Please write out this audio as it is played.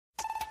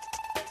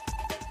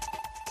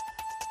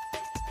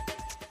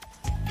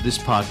This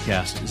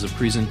podcast is a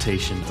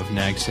presentation of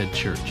Nags Head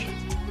Church,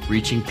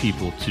 reaching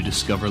people to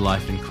discover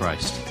life in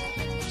Christ.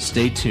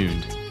 Stay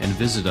tuned and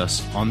visit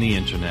us on the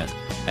internet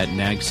at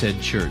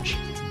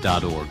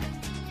nagsheadchurch.org.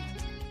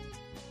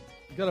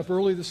 I got up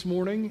early this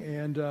morning,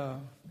 and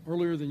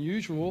earlier than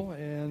usual,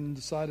 and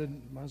decided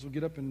might as well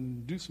get up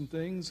and do some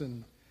things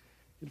and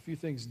get a few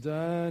things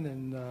done.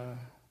 And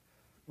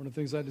one of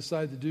the things I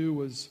decided to do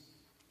was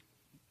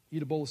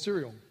eat a bowl of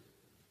cereal.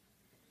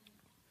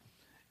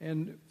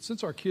 And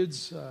since our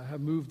kids have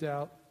moved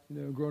out,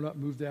 grown up,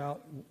 moved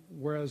out,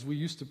 whereas we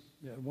used to,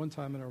 at one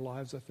time in our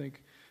lives, I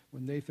think,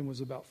 when Nathan was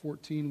about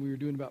 14, we were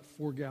doing about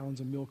 4 gallons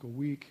of milk a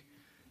week,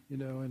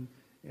 and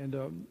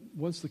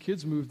once the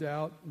kids moved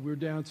out, we were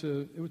down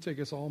to, it would take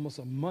us almost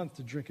a month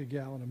to drink a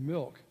gallon of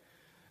milk.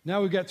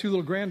 Now we've got 2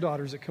 little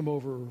granddaughters that come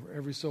over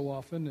every so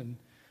often, and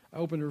I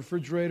opened the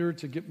refrigerator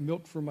to get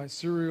milk for my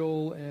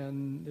cereal,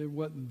 and it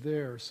wasn't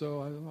there.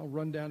 So I'll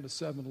run down to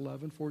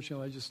 7-Eleven.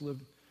 Fortunately, I just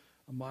lived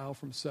a mile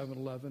from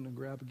 7-Eleven and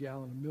grab a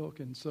gallon of milk.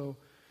 And so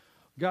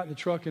got in the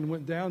truck and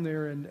went down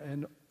there,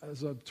 and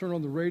as I turned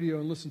on the radio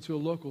and listened to a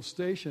local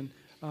station,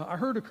 I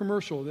heard a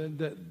commercial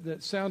that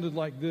sounded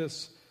like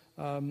this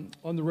on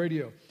the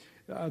radio.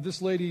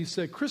 This lady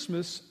said,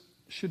 "Christmas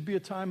should be a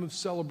time of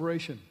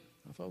celebration."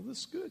 I thought, well, this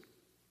is good.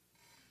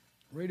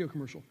 Radio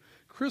commercial.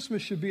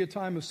 Christmas should be a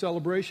time of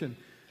celebration.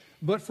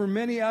 But for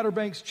many Outer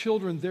Banks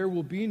children, there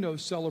will be no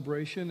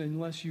celebration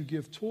unless you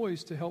give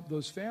toys to help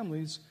those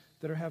families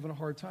that are having a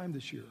hard time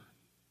this year.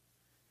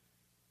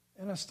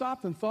 And I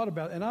stopped and thought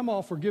about it, and I'm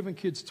all for giving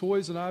kids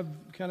toys, and I've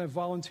kind of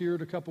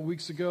volunteered a couple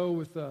weeks ago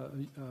with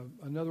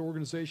another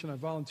organization I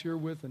volunteer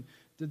with and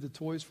did the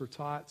toys for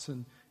tots,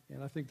 and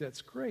I think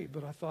that's great.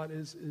 But I thought,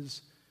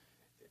 is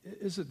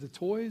it the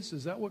toys?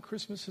 Is that what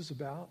Christmas is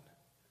about?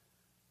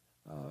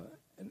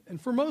 And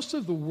for most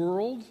of the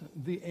world,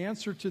 the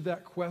answer to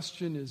that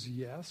question is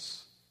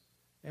yes.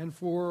 And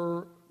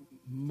for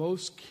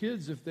most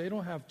kids, if they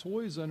don't have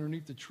toys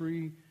underneath the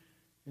tree,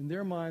 in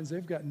their minds,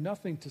 they've got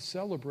nothing to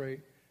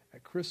celebrate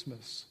at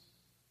Christmas.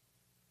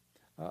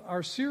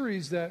 Our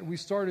series that we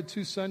started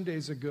 2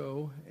 Sundays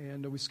ago,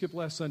 and we skipped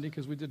last Sunday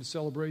because we did a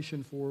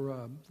celebration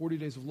for 40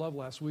 Days of Love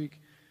last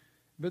week.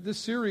 But this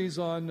series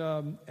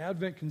on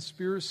Advent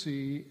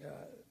Conspiracy,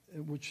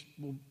 which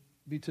will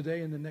be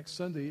today and the next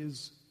Sunday,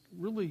 is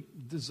really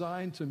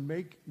designed to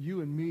make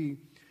you and me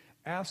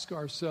ask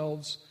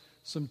ourselves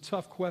some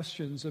tough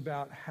questions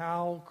about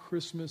how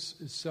Christmas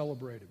is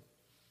celebrated.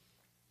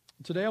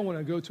 Today I want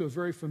to go to a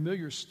very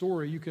familiar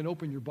story. You can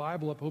open your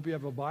Bible up. I hope you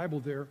have a Bible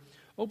there.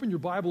 Open your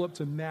Bible up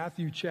to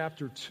Matthew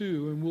chapter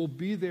 2, and we'll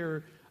be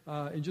there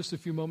in just a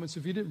few moments.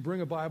 If you didn't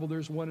bring a Bible,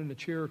 there's one in a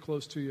chair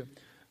close to you.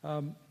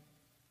 But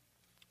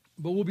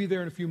we'll be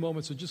there in a few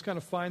moments, so just kind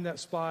of find that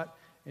spot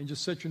and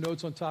just set your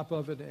notes on top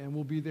of it, and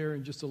we'll be there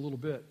in just a little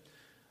bit.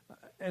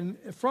 And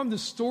from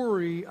this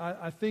story,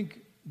 I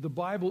think the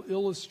Bible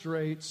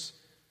illustrates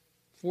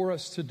for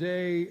us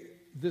today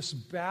this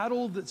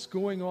battle that's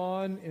going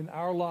on in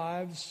our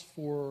lives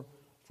for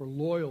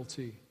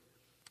loyalty.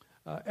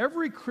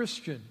 Every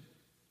Christian,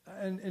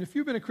 and if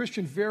you've been a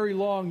Christian very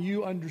long,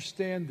 you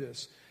understand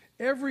this.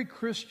 Every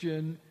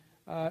Christian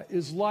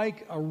is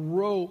like a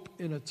rope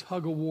in a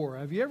tug of war.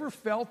 Have you ever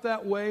felt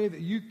that way,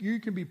 that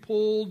you can be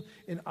pulled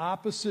in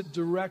opposite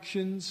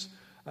directions?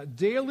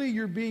 Daily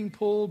you're being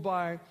pulled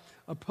by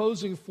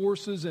opposing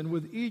forces, and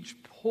with each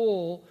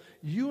pull,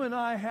 you and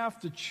I have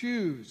to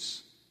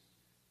choose.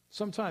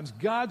 Sometimes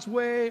God's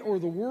way or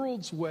the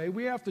world's way.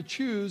 We have to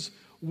choose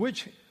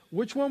which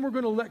one we're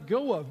going to let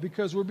go of,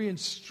 because we're being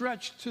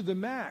stretched to the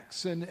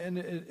max, and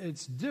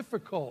it's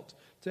difficult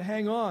to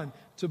hang on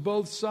to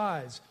both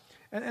sides.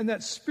 And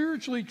that's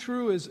spiritually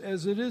true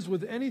as it is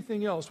with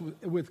anything else,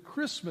 with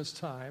Christmas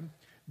time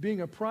being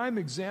a prime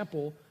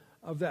example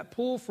of that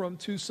pull from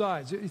 2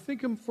 sides. You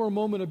think for a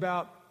moment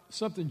about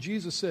something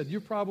Jesus said. You're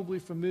probably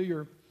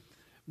familiar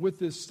with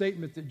this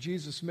statement that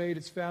Jesus made.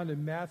 It's found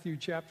in Matthew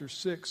chapter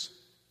 6.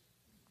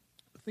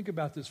 Think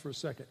about this for a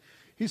second.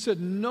 He said,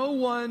 "No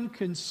one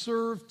can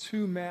serve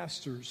 2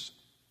 masters.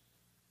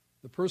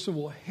 The person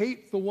will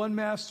hate the one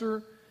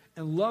master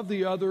and love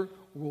the other,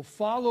 or will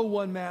follow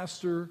one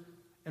master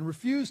and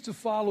refuse to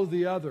follow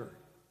the other."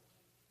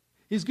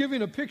 He's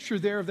giving a picture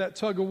there of that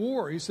tug of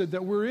war. He said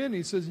that we're in.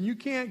 He says, you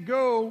can't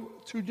go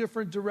 2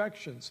 different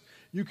directions.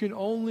 You can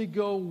only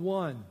go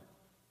one.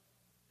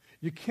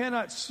 You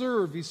cannot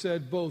serve, he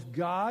said, both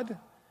God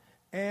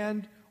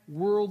and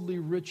worldly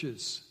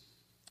riches.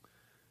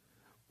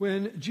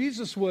 When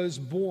Jesus was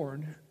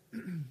born,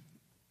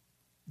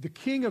 the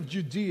king of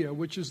Judea,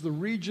 which is the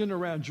region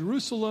around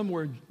Jerusalem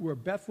where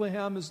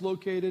Bethlehem is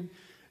located,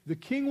 the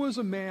king was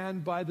a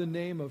man by the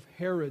name of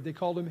Herod. They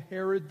called him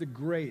Herod the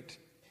Great.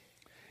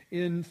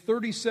 In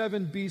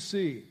 37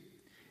 BC,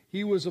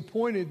 he was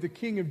appointed the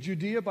king of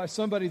Judea by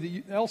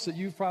somebody else that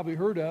you've probably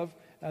heard of,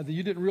 that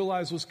you didn't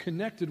realize was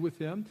connected with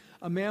him,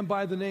 a man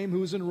by the name who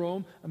was in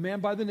Rome, a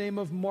man by the name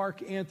of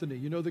Mark Antony.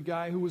 You know, the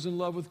guy who was in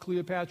love with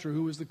Cleopatra,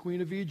 who was the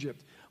queen of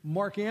Egypt.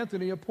 Mark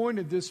Antony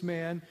appointed this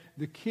man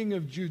the king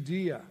of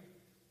Judea.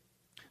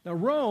 Now,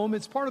 Rome,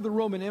 it's part of the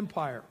Roman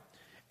Empire.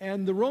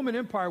 And the Roman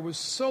Empire was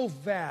so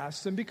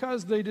vast, and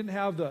because they didn't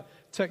have the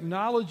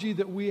technology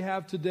that we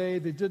have today,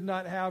 they did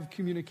not have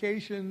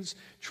communications,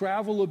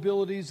 travel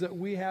abilities that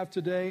we have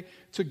today,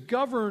 to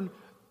govern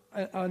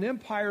an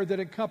empire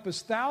that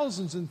encompassed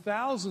thousands and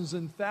thousands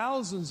and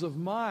thousands of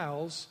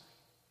miles.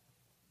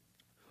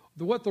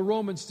 What the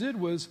Romans did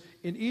was,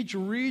 in each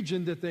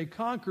region that they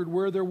conquered,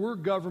 where there were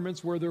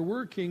governments, where there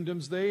were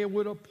kingdoms, they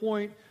would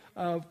appoint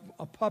a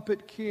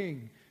puppet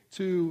king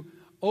to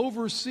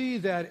oversee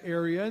that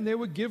area, and they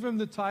would give him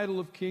the title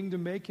of king to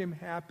make him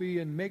happy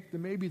and make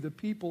maybe the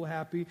people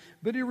happy.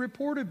 But he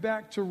reported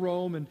back to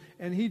Rome,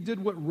 and he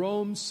did what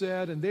Rome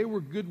said, and they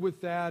were good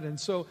with that. And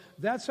so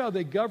that's how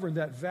they governed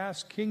that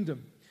vast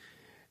kingdom.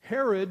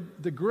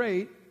 Herod the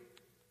Great,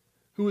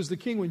 who was the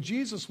king when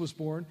Jesus was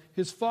born,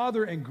 his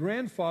father and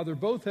grandfather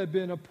both had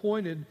been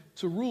appointed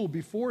to rule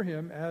before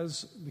him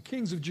as the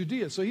kings of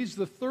Judea. So he's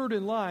the third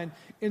in line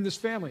in this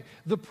family.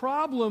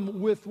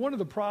 One of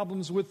the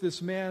problems with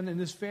this man and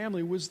his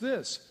family was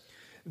this.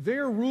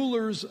 They're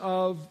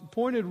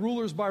appointed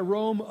rulers by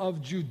Rome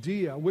of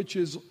Judea, which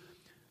is,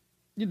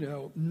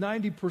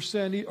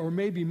 90% or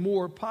maybe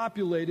more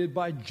populated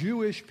by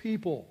Jewish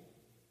people.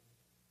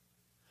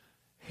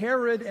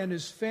 Herod and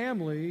his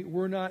family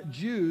were not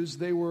Jews.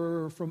 They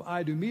were from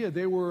Idumea.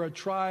 They were a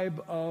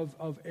tribe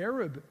of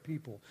Arab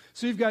people.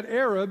 So you've got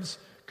Arabs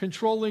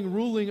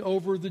ruling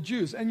over the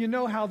Jews. And you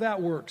know how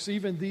that works,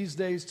 even these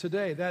days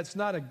today. That's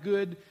not a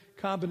good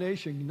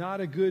combination, not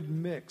a good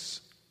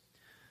mix.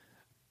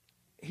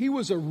 He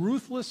was a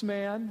ruthless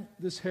man,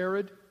 this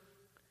Herod.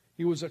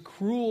 He was a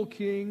cruel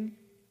king.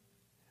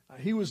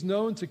 He was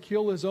known to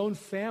kill his own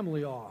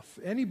family off.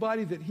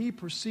 Anybody that he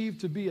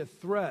perceived to be a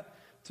threat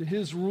to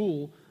his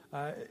rule,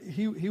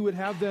 he would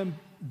have them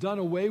done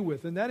away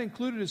with. And that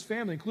included his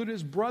family, included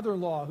his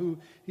brother-in-law, who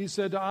he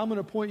said, I'm going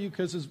to appoint you,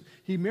 because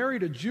he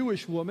married a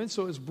Jewish woman,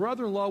 so his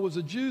brother-in-law was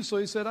a Jew, so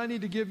he said, I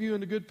need to give you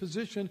in a good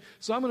position,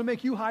 so I'm going to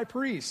make you high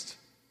priest.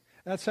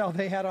 That's how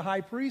they had a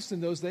high priest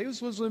in those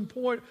days,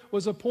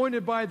 was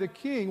appointed by the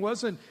king,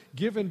 wasn't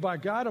given by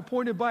God,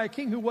 appointed by a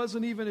king who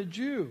wasn't even a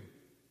Jew.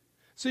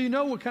 So you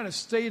know what kind of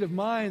state of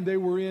mind they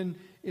were in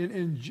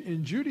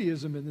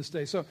Judaism in this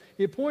day. So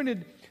he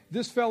appointed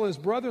this fellow, his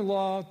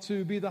brother-in-law,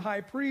 to be the high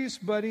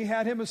priest, but he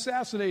had him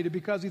assassinated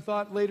because he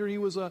thought later he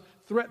was a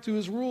threat to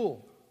his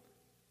rule.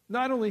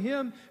 Not only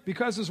him,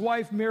 because his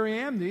wife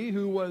Mariamne,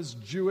 who was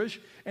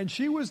Jewish, and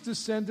she was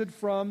descended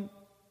from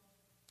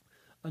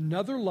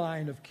another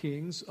line of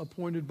kings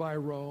appointed by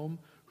Rome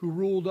who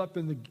ruled up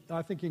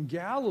in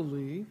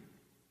Galilee.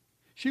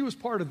 She was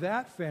part of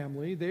that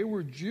family. They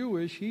were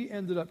Jewish. He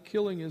ended up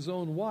killing his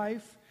own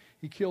wife.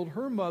 He killed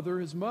her mother,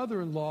 his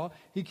mother-in-law.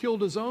 He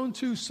killed his own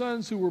two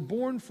sons who were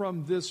born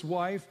from this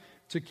wife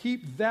to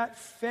keep that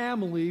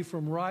family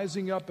from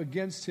rising up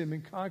against him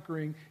and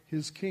conquering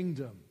his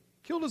kingdom.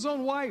 Killed his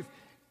own wife.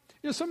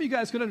 Some of you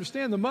guys can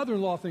understand the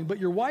mother-in-law thing, but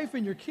your wife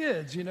and your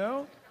kids,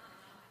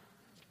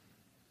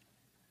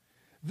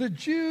 The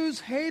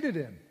Jews hated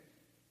him.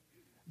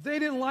 They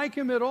didn't like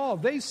him at all.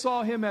 They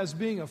saw him as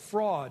being a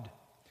fraud,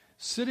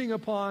 sitting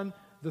upon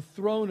the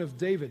throne of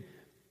David.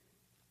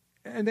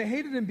 And they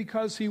hated him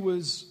because he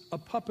was a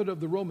puppet of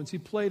the Romans. He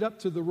played up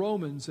to the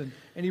Romans, and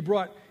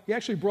he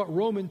actually brought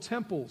Roman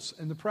temples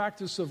and the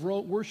practice of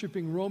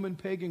worshiping Roman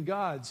pagan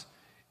gods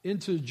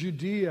into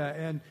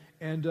Judea.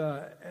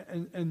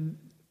 And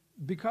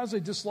because they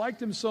disliked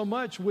him so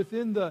much,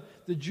 within the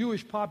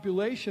Jewish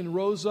population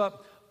rose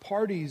up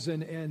parties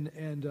and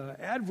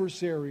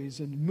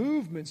adversaries and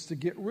movements to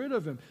get rid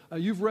of him.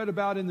 You've read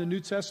about in the New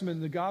Testament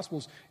and the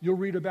Gospels, you'll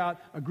read about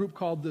a group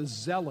called the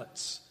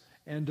Zealots.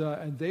 And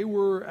they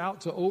were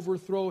out to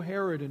overthrow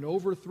Herod and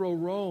overthrow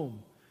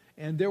Rome.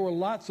 And there were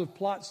lots of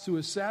plots to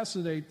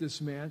assassinate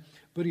this man.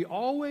 But he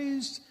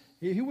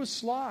was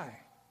sly.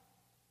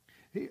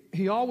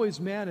 He always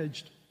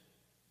managed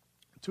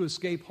to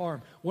escape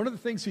harm. One of the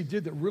things he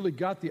did that really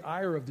got the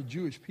ire of the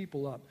Jewish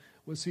people up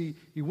was he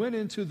went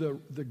into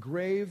the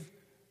grave,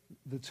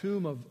 the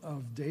tomb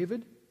of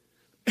David.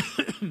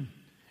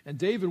 And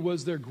David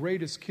was their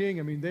greatest king.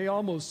 I mean, they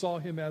almost saw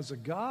him as a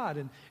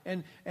god.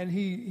 And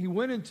he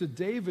went into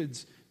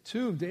David's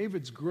tomb,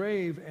 David's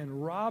grave,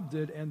 and robbed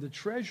it. And the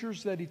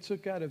treasures that he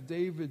took out of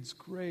David's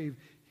grave,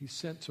 he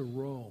sent to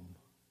Rome.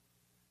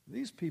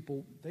 These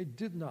people, they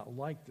did not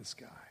like this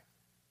guy.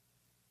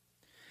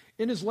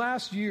 In his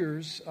last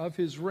years of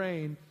his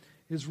reign,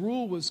 his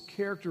rule was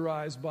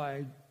characterized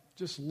by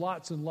just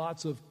lots and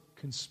lots of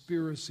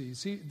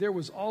conspiracies.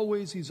 He's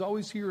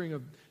always hearing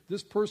of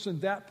this person,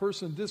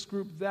 this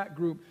group, that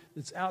group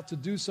that's out to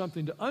do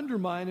something to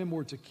undermine him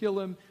or to kill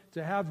him,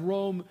 to have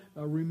Rome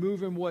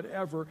remove him,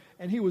 whatever.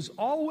 And he was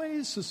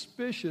always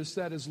suspicious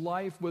that his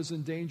life was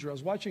in danger. I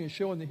was watching a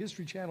show on the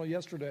History Channel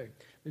yesterday.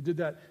 They did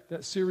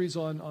that series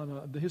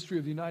on the history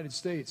of the United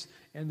States.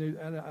 And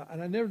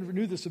I never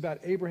knew this about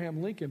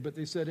Abraham Lincoln, but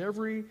they said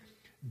every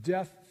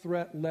death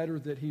threat letter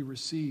that he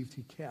received,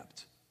 he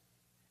kept.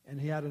 And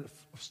he had it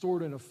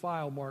stored in a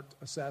file marked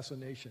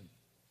assassination.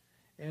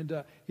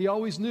 And he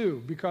always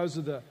knew, because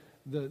of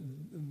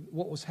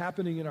what was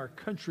happening in our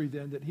country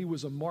then, that he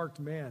was a marked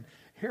man.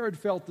 Herod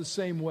felt the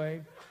same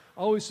way,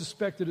 always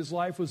suspected his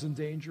life was in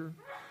danger.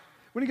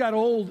 When he got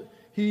old,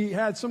 he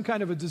had some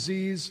kind of a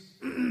disease,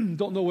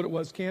 don't know what it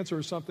was, cancer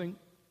or something,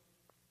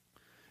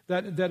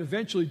 that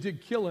eventually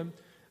did kill him,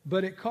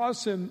 but it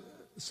caused him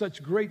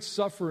such great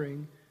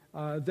suffering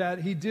that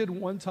he did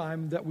one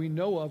time that we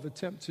know of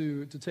attempt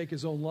to take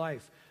his own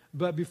life.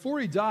 But before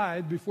he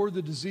died, before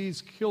the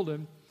disease killed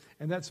him,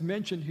 and that's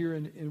mentioned here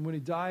in when he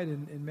died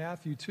in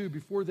Matthew 2,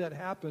 before that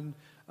happened,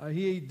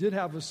 he did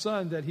have a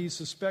son that he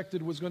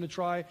suspected was going to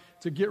try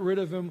to get rid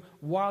of him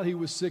while he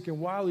was sick and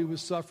while he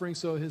was suffering.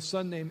 So his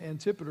son named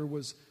Antipater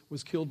was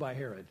killed by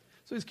Herod.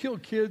 So he's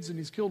killed kids and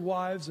he's killed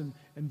wives and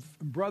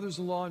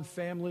brothers-in-law and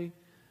family.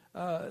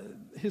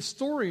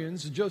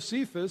 Historians,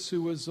 Josephus,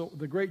 who was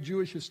the great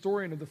Jewish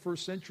historian of the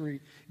first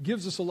century,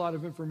 gives us a lot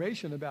of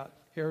information about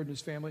Herod and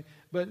his family.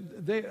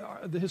 But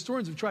the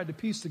historians have tried to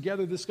piece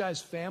together this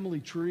guy's family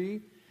tree,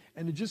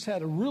 and it just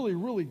had a really,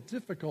 really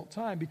difficult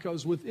time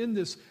because within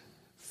this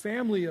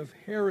family of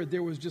Herod,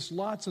 there was just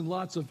lots and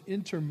lots of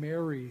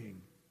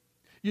intermarrying.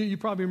 You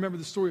probably remember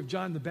the story of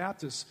John the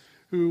Baptist,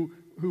 who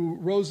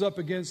rose up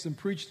against and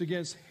preached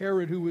against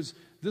Herod, who was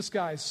this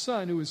guy's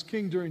son, who was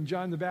king during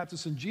John the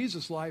Baptist and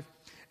Jesus' life.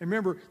 And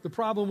remember, the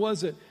problem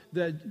was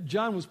that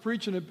John was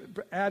preaching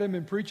at him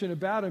and preaching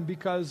about him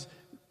because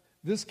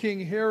this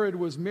King Herod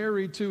was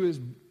married to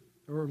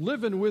or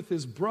living with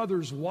his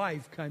brother's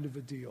wife, kind of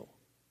a deal.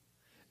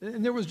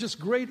 And there was just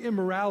great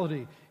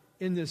immorality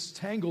in this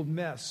tangled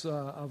mess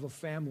of a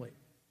family.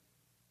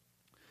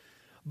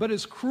 But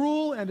as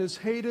cruel and as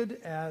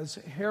hated as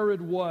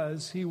Herod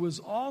was, he was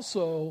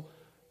also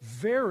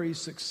very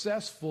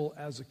successful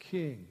as a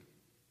king.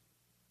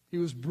 He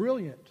was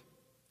brilliant.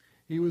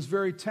 He was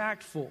very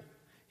tactful.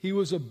 He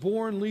was a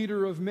born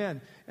leader of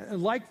men.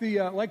 And like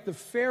the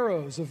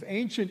pharaohs of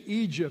ancient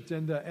Egypt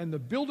and the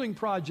building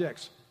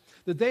projects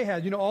that they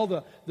had, all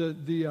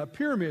the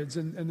pyramids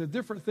and the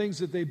different things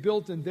that they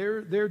built in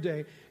their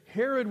day,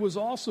 Herod was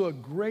also a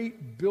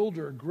great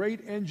builder, a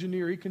great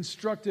engineer. He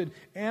constructed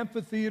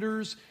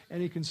amphitheaters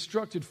and he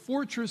constructed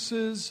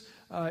fortresses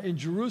in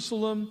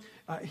Jerusalem.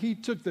 He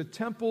took the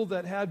temple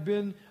that had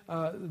been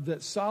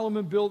that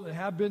Solomon built and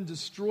had been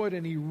destroyed,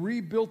 and he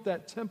rebuilt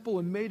that temple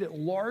and made it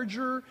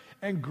larger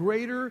and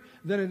greater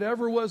than it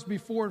ever was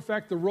before. In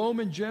fact, the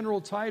Roman general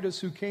Titus,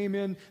 who came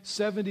in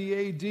 70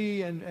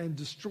 A.D. and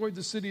destroyed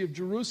the city of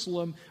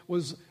Jerusalem,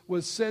 was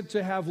said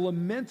to have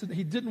lamented.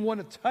 He didn't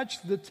want to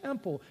touch the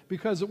temple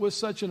because it was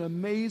such an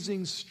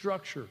amazing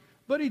structure.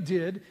 But he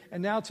did,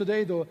 and now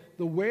today the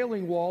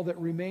Wailing Wall that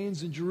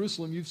remains in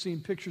Jerusalem, you've seen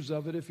pictures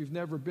of it if you've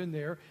never been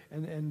there,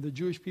 and the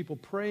Jewish people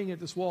praying at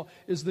this wall,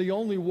 is the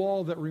only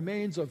wall that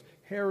remains of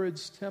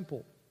Herod's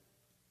temple,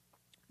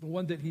 the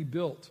one that he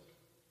built.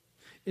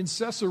 In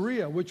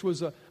Caesarea, which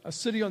was a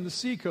city on the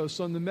seacoast,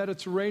 on the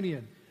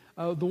Mediterranean,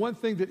 the one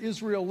thing that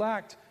Israel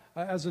lacked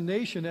as a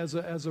nation, as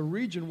a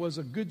region, was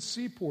a good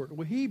seaport.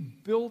 Well,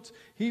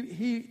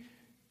 he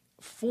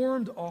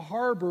formed a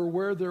harbor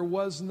where there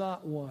was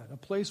not one, a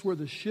place where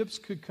the ships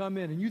could come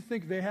in. And you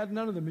think they had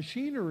none of the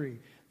machinery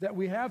that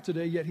we have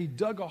today, yet he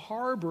dug a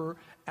harbor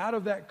out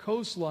of that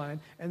coastline,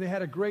 and they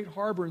had a great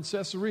harbor in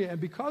Caesarea. And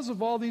because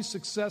of all these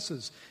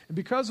successes, and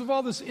because of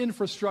all this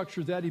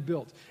infrastructure that he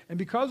built, and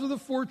because of the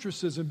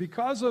fortresses, and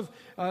because of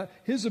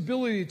his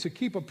ability to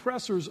keep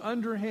oppressors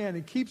underhand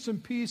and keep some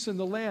peace in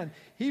the land,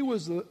 he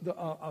was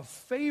a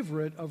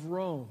favorite of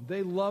Rome.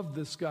 They loved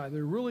this guy.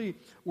 They really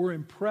were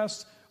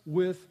impressed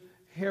with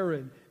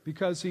Herod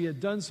because he had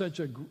done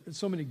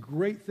so many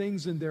great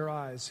things in their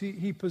eyes.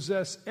 He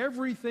possessed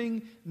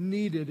everything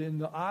needed in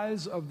the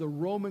eyes of the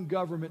Roman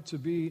government to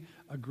be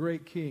a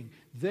great king.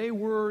 They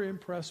were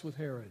impressed with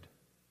Herod.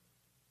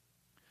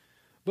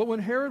 But when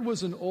Herod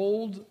was an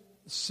old,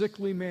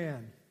 sickly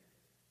man,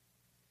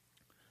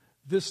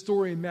 this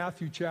story in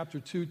Matthew chapter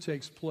 2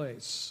 takes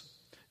place.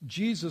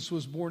 Jesus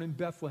was born in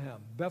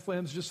Bethlehem.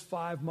 Bethlehem's just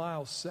 5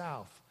 miles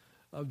south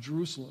of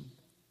Jerusalem.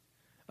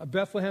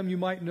 Bethlehem, you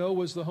might know,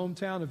 was the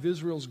hometown of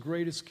Israel's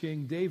greatest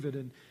king, David.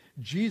 And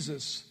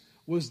Jesus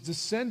was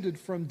descended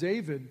from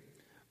David,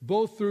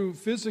 both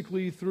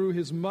physically through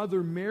his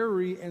mother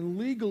Mary and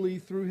legally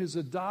through his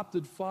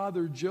adopted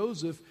father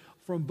Joseph.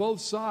 From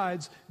both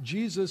sides,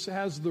 Jesus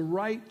has the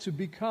right to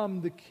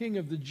become the king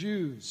of the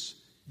Jews,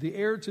 the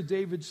heir to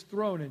David's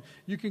throne. And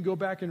you can go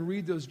back and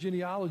read those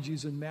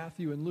genealogies in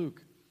Matthew and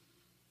Luke.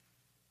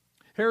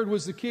 Herod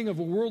was the king of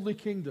a worldly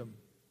kingdom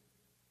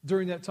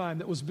during that time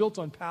that was built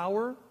on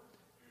power,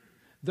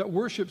 that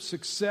worshiped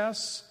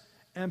success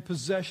and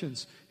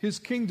possessions. His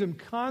kingdom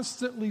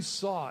constantly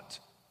sought,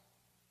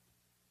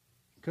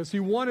 because he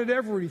wanted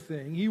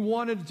everything. He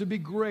wanted it to be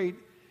great.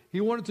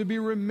 He wanted to be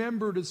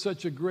remembered as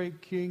such a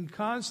great king,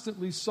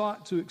 constantly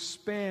sought to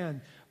expand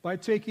by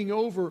taking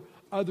over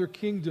other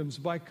kingdoms,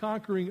 by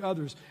conquering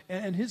others.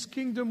 And his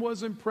kingdom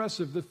was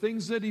impressive, the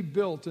things that he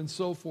built and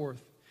so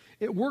forth.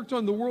 It worked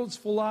on the world's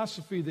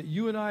philosophy that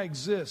you and I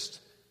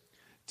exist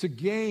to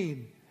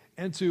gain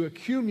and to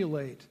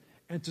accumulate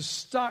and to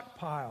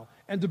stockpile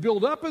and to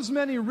build up as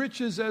many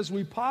riches as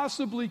we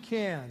possibly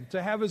can, to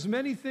have as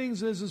many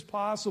things as is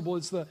possible.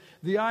 It's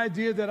the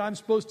idea that I'm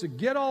supposed to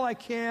get all I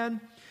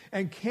can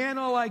and can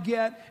all I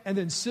get and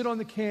then sit on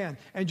the can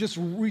and just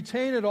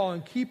retain it all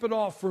and keep it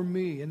all for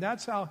me. And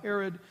that's how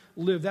Herod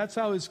lived. That's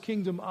how his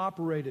kingdom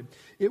operated.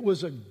 It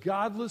was a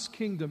godless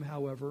kingdom,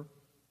 however,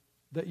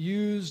 that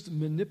used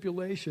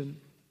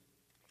manipulation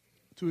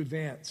to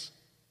advance.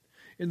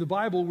 In the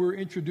Bible, we're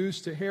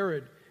introduced to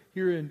Herod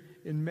here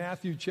in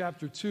Matthew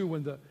chapter 2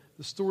 when the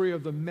story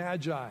of the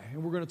Magi,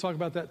 and we're going to talk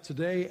about that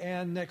today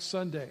and next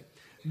Sunday.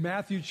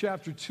 Matthew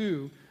chapter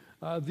 2,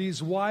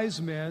 these wise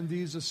men,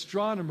 these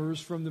astronomers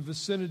from the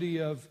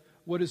vicinity of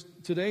what is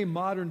today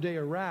modern-day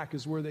Iraq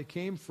is where they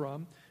came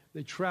from.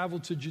 They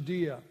traveled to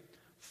Judea,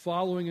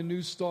 following a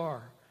new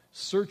star,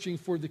 searching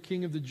for the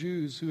King of the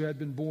Jews who had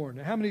been born.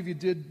 Now, how many of you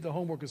did the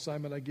homework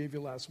assignment I gave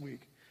you last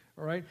week?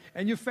 All right?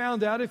 And you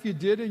found out, if you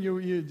did, and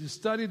you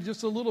studied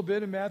just a little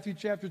bit in Matthew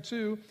chapter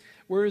 2,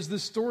 whereas the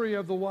story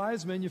of the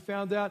wise men, you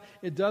found out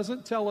it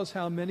doesn't tell us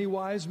how many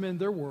wise men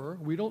there were.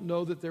 We don't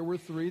know that there were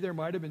 3. There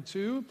might have been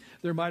 2.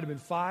 There might have been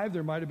 5.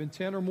 There might have been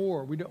 10 or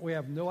more. We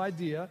have no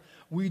idea.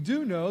 We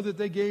do know that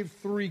they gave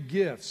 3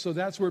 gifts. So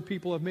that's where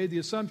people have made the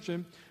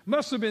assumption.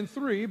 Must have been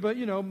 3, but,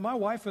 my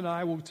wife and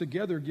I will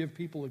together give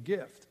people a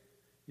gift.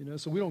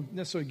 So we don't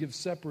necessarily give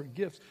separate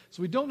gifts.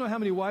 So we don't know how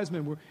many wise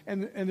men were.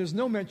 And there's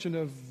no mention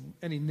of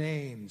any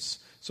names.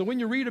 So when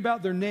you read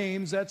about their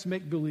names, that's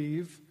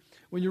make-believe.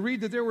 When you read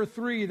that there were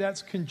 3,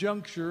 that's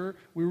conjuncture.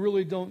 We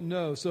really don't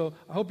know. So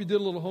I hope you did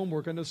a little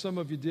homework. I know some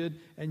of you did,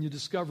 and you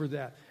discovered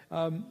that.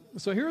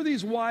 So here are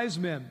these wise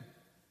men,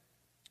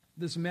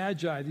 this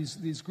Magi,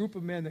 these group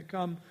of men that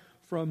come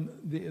from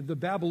the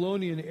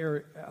Babylonian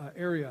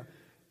area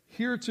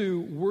here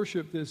to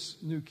worship this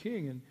new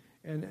king.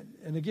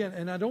 And again,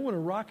 and I don't want to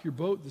rock your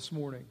boat this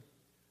morning,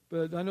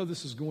 but I know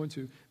this is going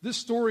to. This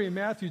story in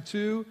Matthew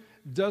 2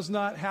 does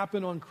not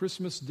happen on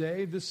Christmas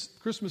Day. This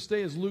Christmas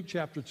Day is Luke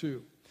chapter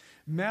 2.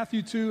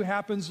 Matthew 2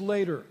 happens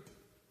later.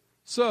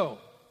 So,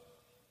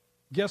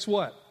 guess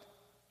what?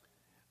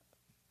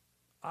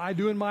 I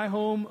do in my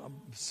home,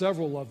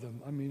 several of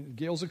them. I mean,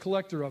 Gail's a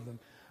collector of them.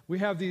 We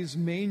have these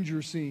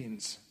manger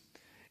scenes.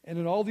 And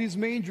in all these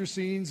manger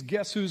scenes,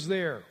 guess who's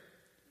there?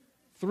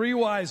 3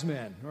 wise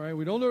men, all right?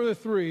 We don't know the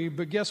 3,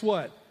 but guess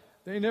what?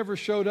 They never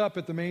showed up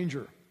at the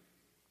manger.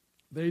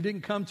 They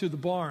didn't come to the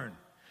barn.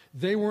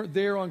 They weren't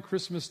there on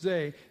Christmas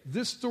Day.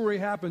 This story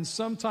happened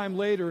sometime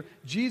later.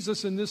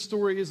 Jesus in this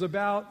story is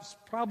about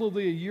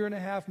probably a year and a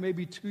half,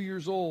 maybe 2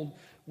 years old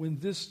when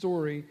this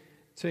story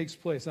takes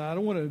place. Now, I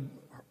don't want to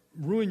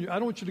ruin you. I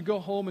don't want you to go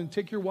home and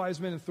take your wise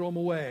men and throw them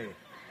away,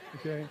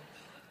 okay?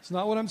 It's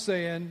not what I'm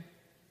saying,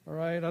 all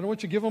right? I don't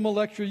want you to give them a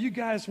lecture. You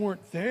guys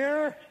weren't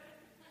there.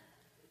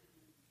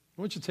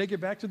 I want you to take it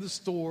back to the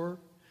store,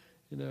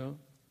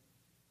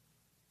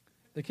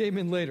 They came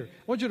in later.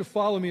 I want you to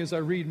follow me as I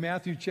read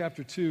Matthew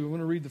chapter 2. I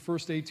want to read the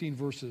first 18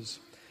 verses.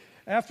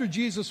 After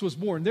Jesus was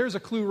born, there's a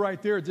clue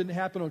right there. It didn't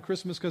happen on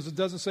Christmas because it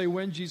doesn't say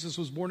when Jesus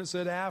was born. It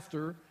said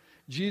after.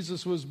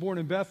 Jesus was born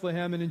in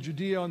Bethlehem and in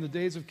Judea on the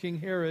days of King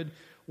Herod.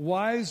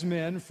 Wise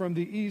men from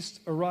the east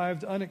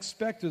arrived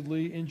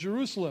unexpectedly in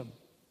Jerusalem.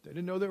 They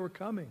didn't know they were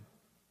coming.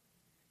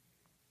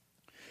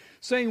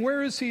 Saying,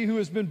 "Where is he who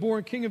has been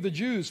born King of the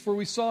Jews? For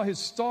we saw his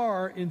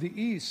star in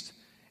the east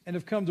and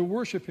have come to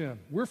worship him."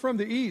 We're from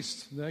the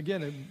east.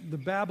 Again, the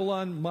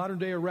Babylon,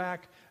 modern-day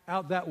Iraq,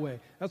 out that way.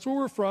 That's where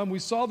we're from. We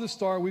saw the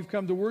star. We've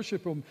come to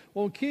worship him.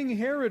 Well, King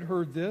Herod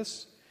heard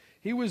this.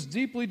 He was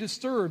deeply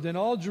disturbed, and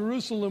all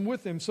Jerusalem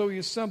with him. So he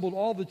assembled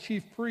all the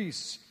chief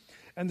priests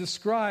and the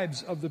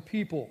scribes of the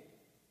people,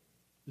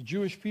 the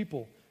Jewish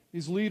people,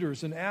 these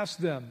leaders, and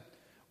asked them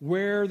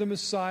where the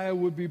Messiah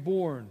would be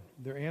born.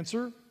 Their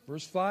answer,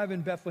 verse 5,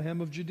 in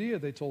Bethlehem of Judea,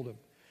 they told him,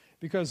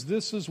 because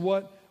this is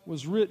what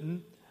was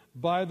written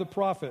by the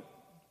prophet.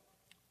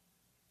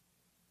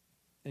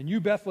 "And you,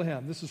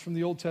 Bethlehem," this is from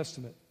the Old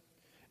Testament,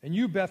 "and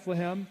you,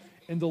 Bethlehem,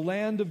 in the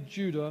land of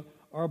Judah,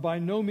 are by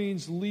no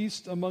means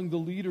least among the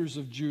leaders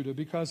of Judah,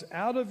 because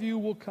out of you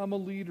will come a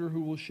leader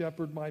who will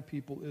shepherd my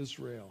people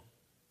Israel."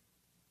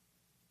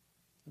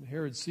 And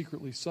Herod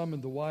secretly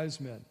summoned the wise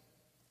men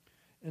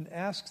and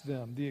asked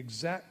them the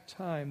exact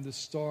time the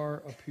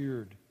star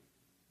appeared.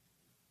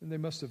 And they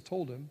must have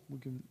told him. We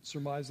can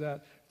surmise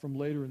that from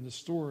later in the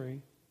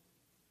story.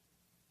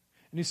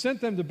 And he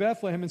sent them to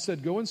Bethlehem and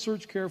said, "Go and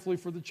search carefully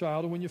for the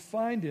child, and when you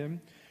find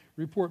him,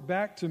 report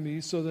back to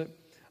me so that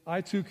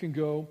I too can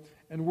go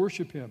and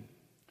worship him."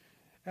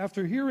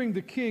 After hearing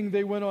the king,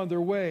 they went on their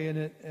way,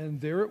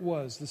 and there it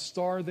was, the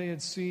star they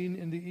had seen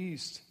in the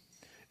east.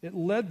 It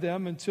led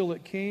them until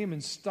it came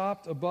and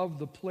stopped above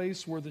the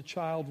place where the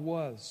child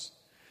was.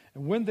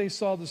 And when they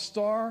saw the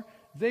star,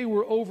 they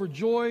were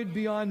overjoyed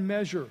beyond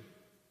measure.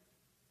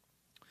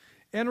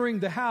 Entering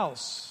the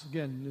house,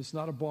 again, it's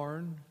not a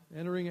barn,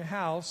 entering a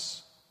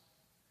house,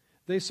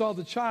 they saw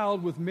the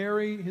child with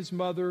Mary, his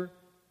mother,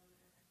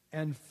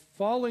 and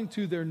falling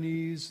to their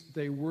knees,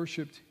 they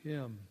worshiped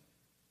him.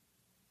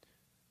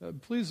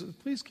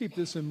 Please keep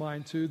this in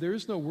mind too. There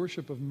is no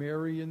worship of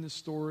Mary in this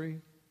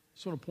story.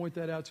 Just want to point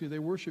that out to you. They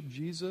worship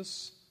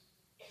Jesus.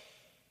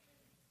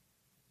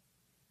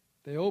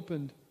 They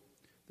opened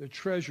their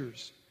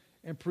treasures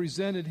and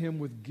presented him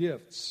with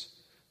gifts,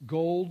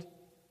 gold,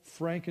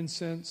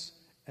 frankincense,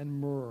 and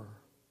myrrh.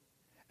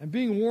 And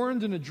being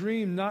warned in a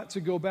dream not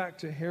to go back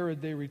to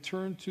Herod, they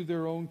returned to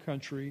their own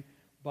country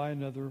by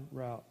another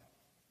route.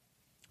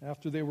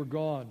 After they were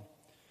gone,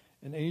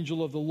 an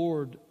angel of the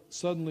Lord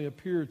suddenly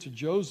appeared to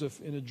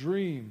Joseph in a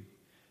dream,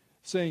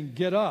 saying,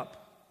 "Get up."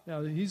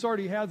 Now, he's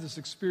already had this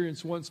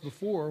experience once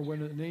before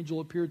when an angel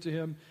appeared to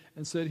him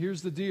and said,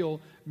 "Here's the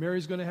deal.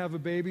 Mary's going to have a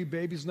baby.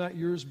 Baby's not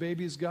yours.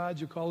 Baby is God's.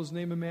 You call his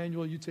name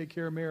Emmanuel. You take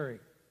care of Mary."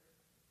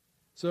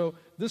 So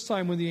this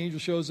time when the angel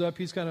shows up,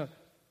 he's kind of,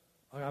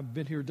 "I've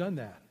been here, done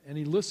that." And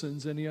he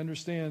listens and he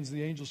understands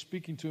the angel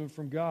speaking to him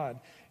from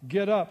God.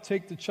 "Get up,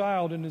 take the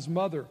child and his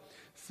mother.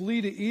 Flee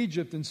to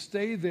Egypt and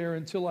stay there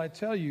until I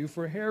tell you,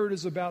 for Herod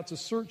is about to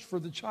search for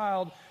the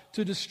child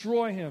to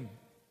destroy him."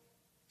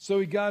 So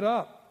he got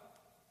up,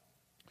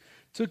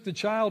 took the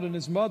child and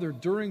his mother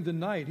during the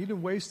night. He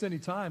didn't waste any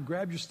time.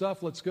 "Grab your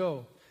stuff, let's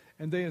go."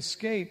 And they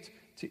escaped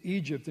to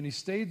Egypt, and he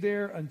stayed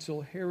there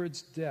until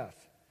Herod's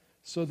death,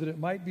 so that it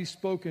might be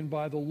spoken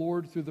by the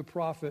Lord through the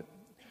prophet.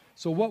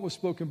 So what was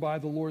spoken by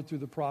the Lord through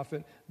the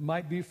prophet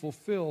might be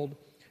fulfilled.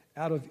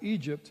 "Out of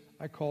Egypt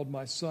I called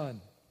my son."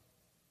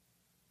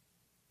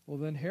 Well,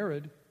 then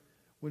Herod,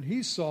 when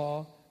he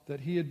saw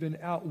that he had been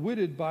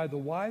outwitted by the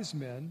wise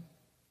men,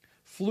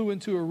 flew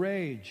into a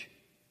rage.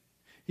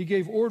 He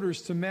gave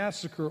orders to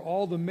massacre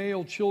all the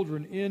male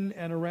children in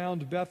and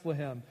around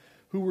Bethlehem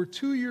who were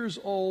 2 years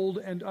old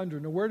and under.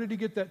 Now, where did he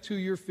get that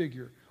 2-year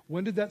figure?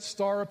 When did that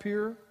star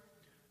appear?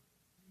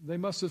 They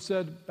must have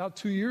said about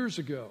 2 years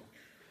ago.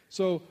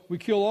 So we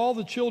kill all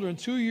the children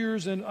 2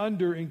 years and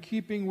under, in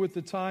keeping with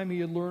the time he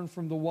had learned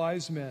from the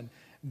wise men.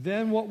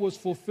 Then what was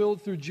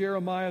fulfilled through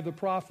Jeremiah the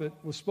prophet,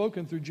 was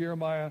spoken through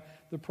Jeremiah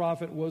the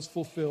prophet, was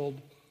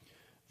fulfilled.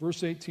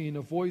 Verse 18,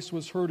 "A voice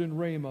was heard in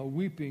Ramah,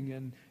 weeping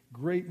and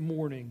great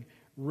mourning,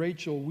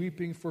 Rachel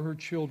weeping for her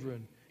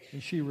children,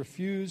 and she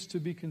refused to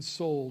be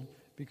consoled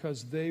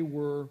because they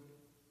were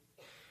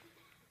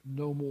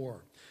no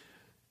more."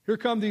 Here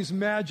come these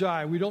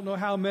magi. We don't know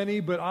how many,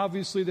 but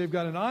obviously they've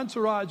got an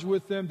entourage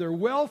with them. They're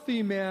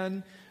wealthy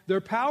men. They're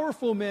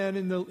powerful men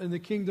in the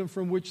kingdom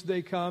from which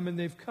they come, and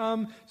they've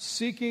come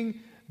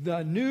seeking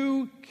the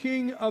new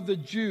king of the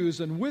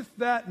Jews. And with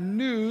that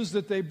news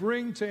that they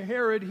bring to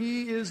Herod,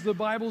 he is, the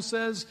Bible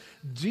says,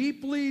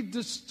 deeply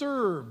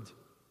disturbed.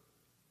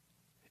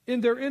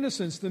 In their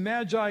innocence, the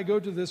Magi go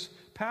to this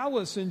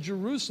palace in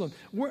Jerusalem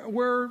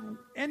where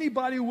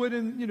anybody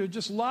would,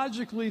 just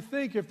logically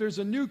think, if there's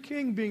a new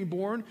king being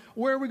born,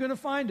 where are we going to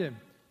find him?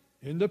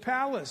 In the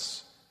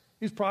palace.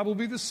 He's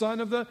probably the son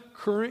of the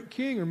current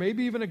king, or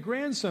maybe even a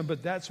grandson,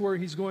 but that's where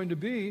he's going to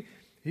be.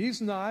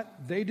 He's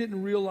not. They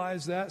didn't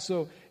realize that.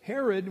 So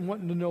Herod,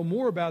 wanting to know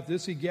more about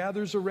this, he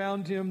gathers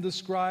around him the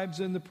scribes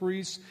and the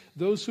priests,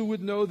 those who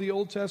would know the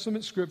Old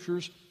Testament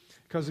scriptures.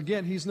 Because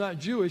again, he's not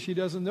Jewish. He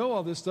doesn't know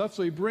all this stuff.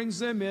 So he brings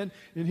them in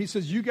and he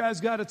says, "You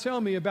guys got to tell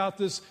me about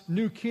this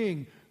new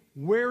king.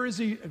 Where is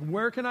he?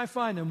 Where can I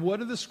find him? What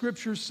do the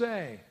scriptures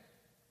say?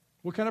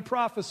 What kind of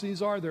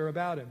prophecies are there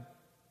about him?"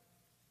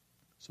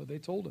 So they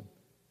told him.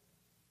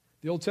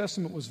 The Old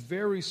Testament was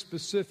very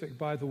specific,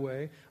 by the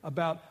way,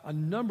 about a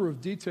number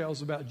of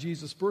details about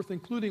Jesus' birth,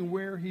 including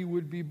where he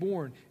would be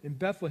born, in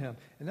Bethlehem.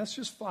 And that's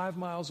just 5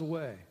 miles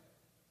away.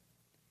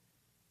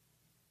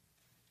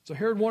 So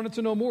Herod wanted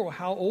to know more. Well,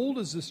 how old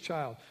is this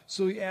child?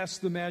 So he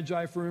asked the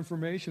Magi for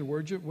information.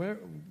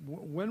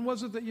 When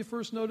was it that you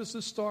first noticed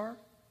this star?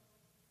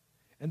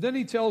 And then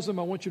he tells them,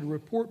 "I want you to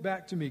report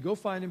back to me. Go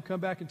find him, come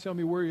back and tell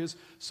me where he is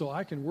so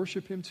I can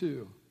worship him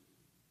too."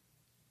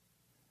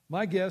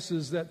 My guess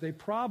is that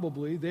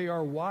they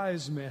are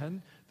wise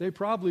men. They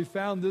probably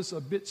found this a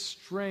bit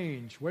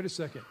strange. Wait a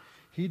second.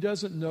 He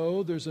doesn't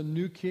know there's a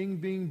new king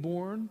being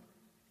born?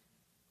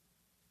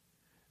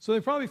 So they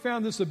probably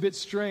found this a bit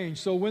strange.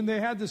 So when they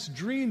had this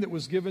dream that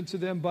was given to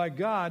them by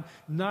God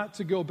not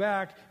to go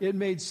back, it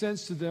made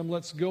sense to them.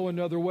 Let's go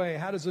another way.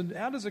 How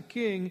does a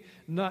king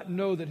not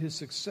know that his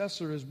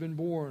successor has been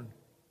born?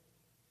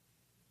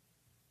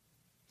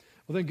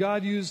 Well, then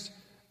God used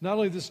not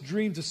only this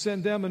dream to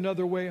send them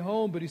another way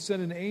home, but he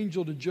sent an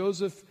angel to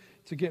Joseph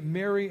to get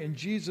Mary and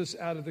Jesus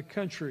out of the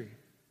country.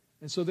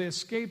 And so they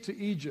escaped to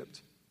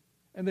Egypt.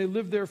 And they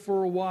lived there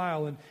for a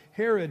while. And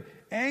Herod,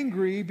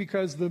 angry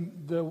because the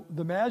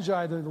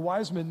Magi, the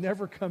wise men,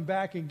 never come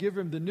back and give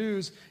him the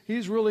news,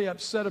 he's really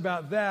upset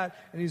about that.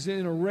 And he's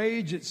in a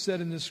rage, it said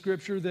in the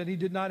scripture, that he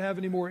did not have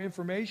any more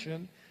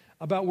information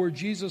about where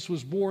Jesus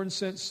was born,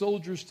 sent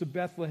soldiers to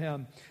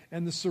Bethlehem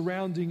and the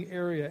surrounding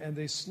area, and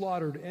they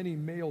slaughtered any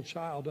male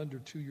child under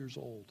 2 years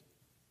old.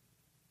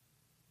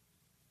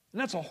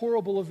 And that's a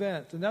horrible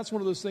event, and that's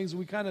one of those things that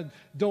we kind of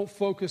don't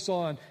focus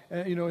on,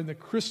 in the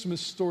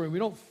Christmas story. We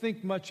don't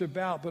think much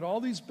about, but all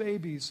these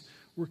babies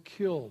were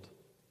killed.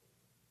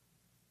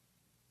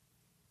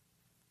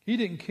 He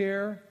didn't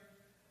care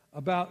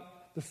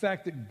about the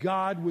fact that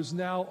God was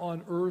now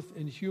on earth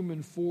in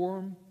human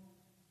form.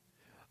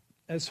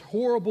 As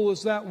horrible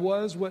as that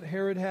was, what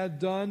Herod had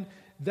done,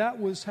 that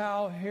was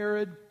how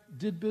Herod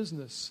did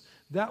business.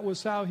 That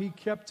was how he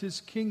kept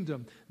his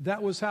kingdom.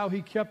 That was how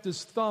he kept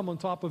his thumb on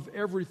top of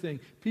everything.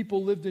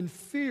 People lived in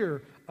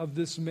fear of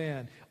this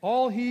man.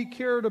 All he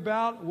cared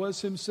about was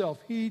himself.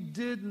 He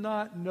did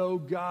not know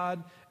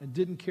God and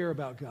didn't care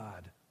about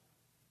God.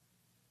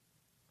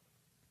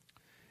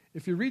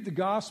 If you read the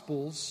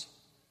Gospels,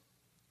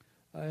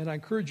 and I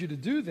encourage you to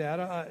do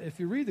that, if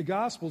you read the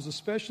Gospels,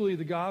 especially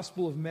the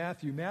Gospel of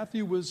Matthew,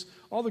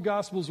 all the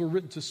Gospels were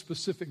written to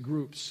specific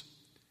groups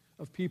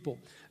of people.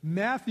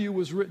 Matthew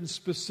was written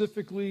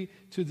specifically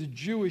to the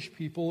Jewish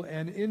people,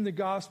 and in the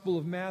Gospel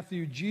of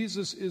Matthew,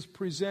 Jesus is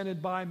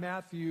presented by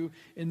Matthew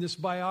in this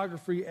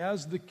biography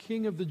as the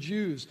King of the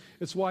Jews.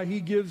 It's why he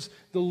gives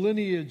the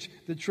lineage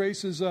that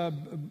traces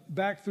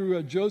back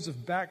through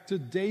Joseph, back to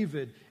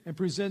David, and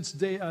presents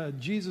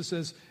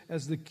Jesus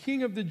as the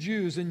King of the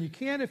Jews. And you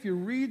can't, if you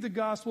read the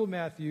Gospel of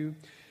Matthew,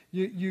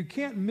 you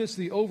can't miss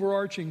the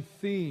overarching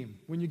theme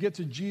when you get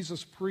to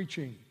Jesus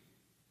preaching.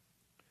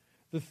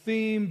 The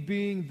theme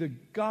being the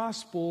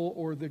gospel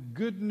or the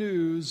good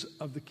news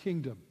of the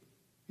kingdom.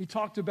 He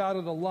talked about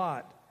it a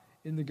lot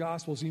in the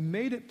Gospels. He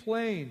made it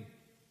plain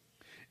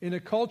in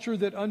a culture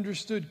that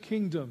understood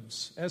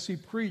kingdoms as he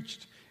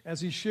preached,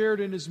 as he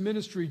shared in his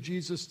ministry,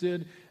 Jesus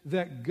did,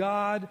 that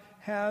God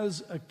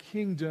has a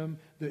kingdom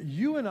that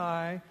you and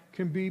I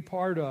can be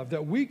part of,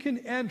 that we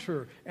can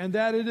enter, and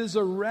that it is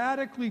a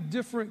radically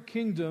different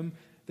kingdom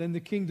than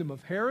the kingdom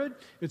of Herod.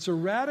 It's a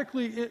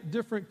radically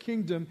different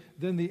kingdom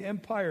than the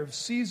empire of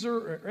Caesar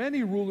or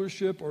any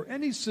rulership or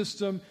any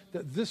system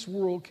that this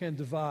world can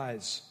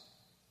devise.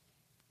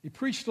 He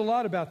preached a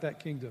lot about that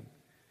kingdom.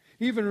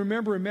 Even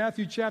remember in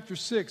Matthew chapter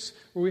 6,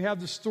 where we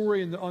have the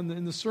story in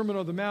the Sermon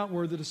on the Mount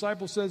where the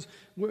disciple says,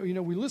 we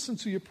listen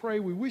to you pray.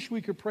 We wish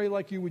we could pray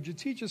like you. Would you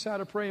teach us how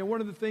to pray? And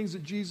one of the things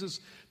that Jesus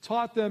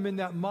taught them in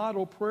that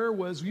model prayer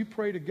was, you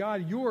pray to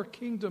God, your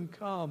kingdom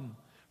come.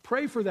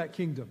 Pray for that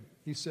kingdom,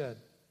 he said.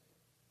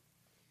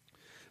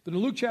 But in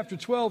Luke chapter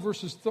 12,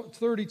 verses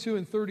 32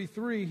 and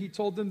 33, he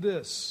told them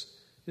this,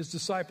 his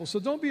disciples. So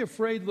don't be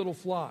afraid, little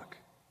flock,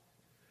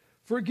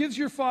 for it gives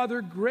your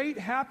Father great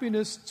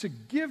happiness to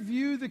give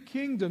you the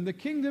kingdom. The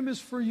kingdom is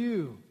for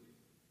you.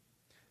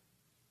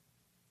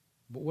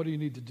 But what do you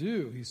need to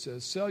do? He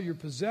says, sell your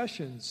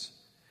possessions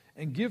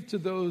and give to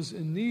those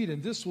in need,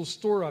 and this will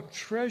store up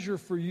treasure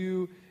for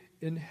you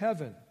in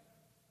heaven.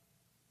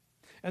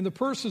 And the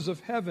purses of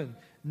heaven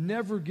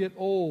never get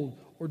old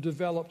or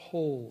develop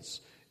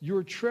holes.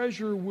 Your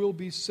treasure will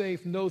be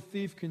safe. No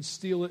thief can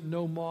steal it.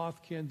 No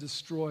moth can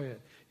destroy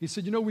it. He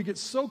said, we get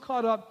so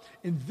caught up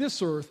in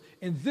this earth,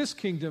 in this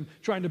kingdom,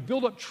 trying to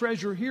build up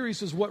treasure here. He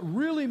says, what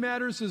really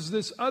matters is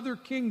this other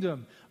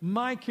kingdom,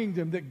 my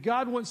kingdom, that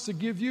God wants to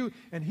give you.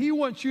 And he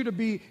wants you to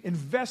be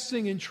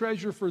investing in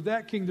treasure for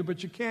that kingdom.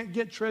 But you can't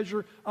get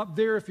treasure up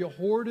there if you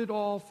hoard it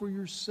all for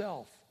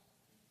yourself.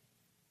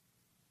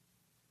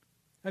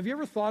 Have you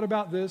ever thought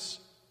about this?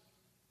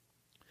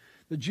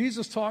 That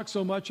Jesus talked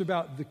so much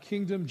about the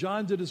kingdom.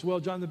 John did as well,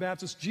 John the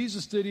Baptist.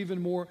 Jesus did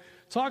even more.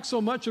 Talked so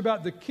much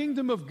about the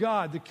kingdom of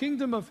God, the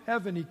kingdom of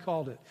heaven, he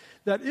called it.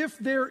 That if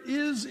there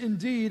is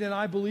indeed, and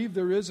I believe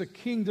there is a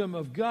kingdom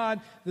of God,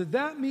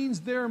 that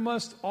means there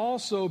must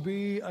also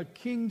be a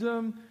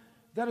kingdom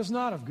that is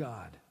not of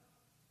God.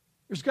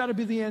 There's got to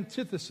be the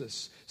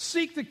antithesis.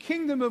 Seek the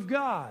kingdom of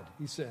God,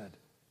 he said.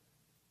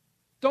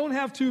 Don't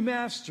have two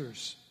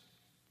masters.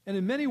 And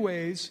in many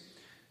ways,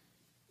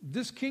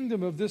 this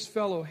kingdom of this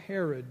fellow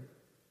Herod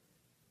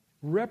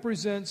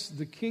represents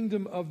the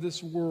kingdom of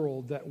this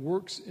world that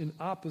works in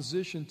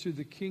opposition to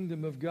the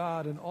kingdom of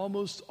God. And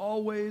almost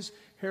always,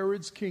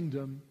 Herod's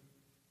kingdom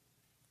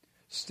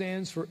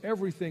stands for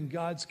everything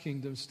God's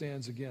kingdom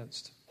stands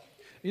against.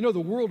 The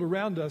world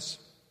around us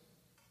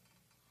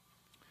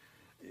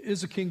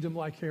is a kingdom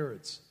like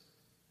Herod's.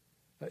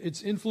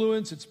 Its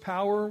influence, its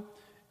power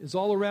is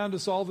all around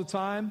us all the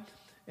time.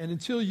 And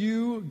until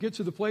you get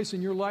to the place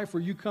in your life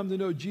where you come to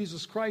know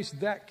Jesus Christ,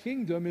 that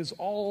kingdom is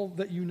all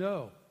that you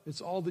know.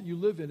 It's all that you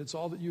live in. It's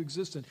all that you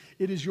exist in.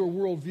 It is your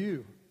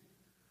worldview.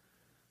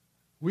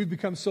 We've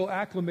become so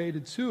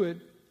acclimated to it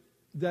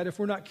that if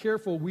we're not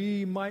careful,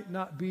 we might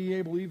not be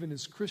able, even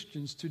as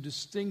Christians, to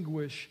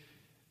distinguish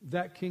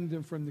that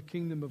kingdom from the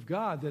kingdom of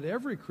God. That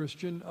every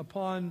Christian,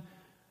 upon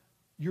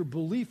your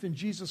belief in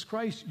Jesus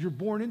Christ, you're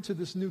born into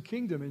this new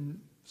kingdom.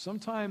 And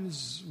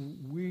sometimes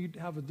we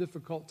have a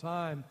difficult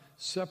time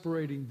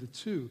separating the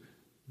two,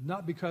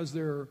 not because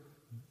they're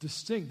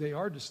distinct, they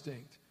are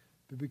distinct,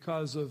 but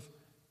because of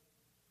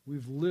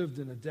we've lived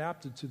and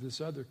adapted to this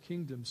other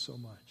kingdom so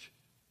much.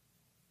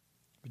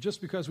 But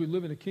just because we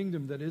live in a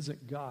kingdom that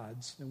isn't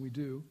God's, and we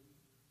do,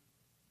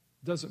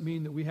 doesn't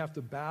mean that we have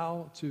to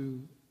bow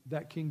to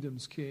that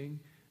kingdom's king,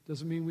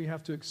 doesn't mean we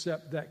have to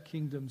accept that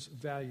kingdom's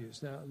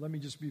values. Now, let me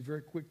just be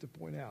very quick to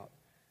point out,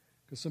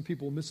 because some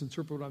people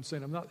misinterpret what I'm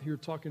saying. I'm not here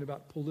talking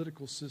about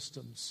political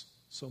systems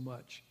so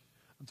much.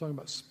 I'm talking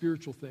about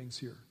spiritual things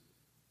here.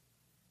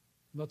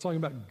 I'm not talking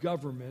about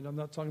government. I'm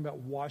not talking about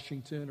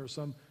Washington or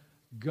some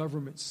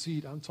government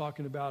seat. I'm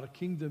talking about a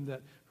kingdom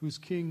whose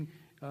king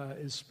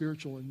is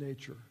spiritual in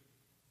nature.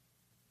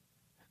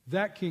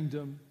 That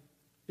kingdom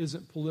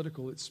isn't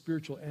political, it's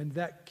spiritual. And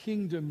that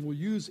kingdom will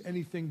use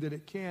anything that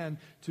it can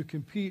to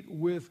compete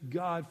with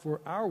God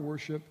for our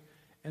worship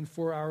and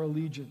for our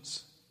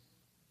allegiance.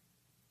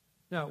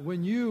 Now,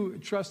 when you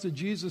trusted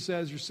Jesus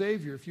as your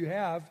Savior, if you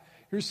have,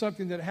 here's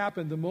something that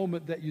happened the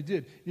moment that you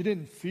did. You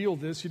didn't feel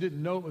this, you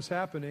didn't know it was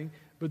happening,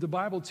 but the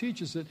Bible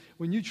teaches that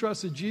when you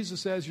trusted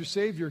Jesus as your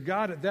Savior,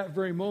 God at that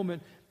very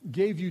moment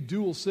gave you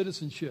dual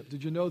citizenship.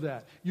 Did you know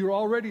that? You're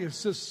already a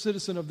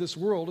citizen of this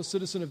world, a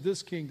citizen of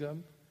this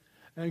kingdom,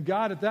 and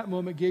God at that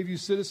moment gave you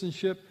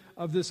citizenship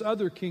of this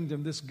other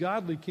kingdom, this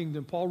godly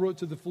kingdom. Paul wrote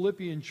to the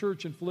Philippian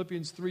church in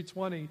Philippians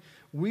 3:20,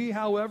 "We,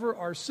 however,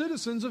 are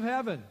citizens of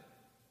heaven."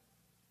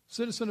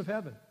 Citizen of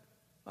heaven.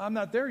 I'm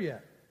not there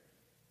yet.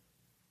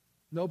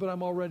 No, but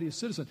I'm already a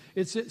citizen.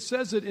 It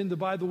says it in the,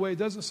 by the way, it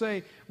doesn't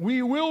say,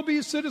 "We will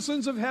be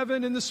citizens of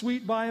heaven in the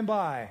sweet by and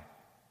by."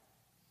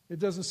 It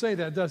doesn't say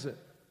that, does it?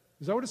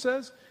 Is that what it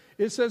says?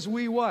 It says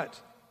we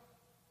what?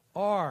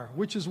 Are.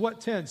 Which is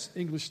what tense,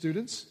 English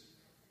students?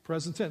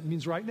 Present tense. It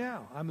means right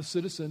now. I'm a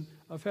citizen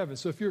of heaven.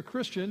 So if you're a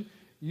Christian,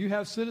 you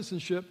have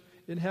citizenship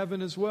in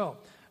heaven as well.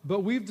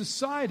 But we've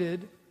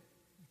decided,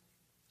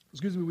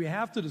 we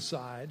have to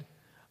decide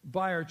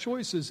by our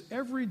choices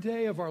every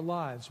day of our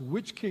lives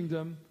which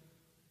kingdom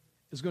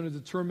is going to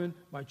determine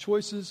my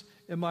choices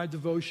and my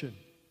devotion.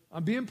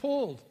 I'm being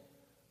pulled.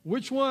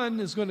 Which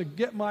one is going to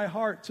get my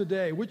heart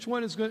today? Which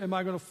one am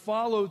I going to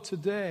follow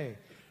today?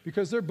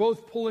 Because they're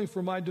both pulling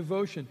for my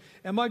devotion.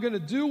 Am I going to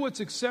do what's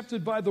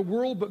accepted by the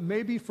world but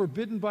maybe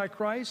forbidden by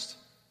Christ?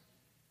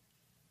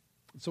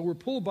 So we're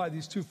pulled by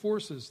these two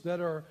forces that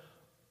are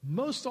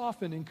most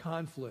often in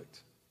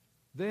conflict.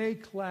 They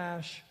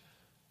clash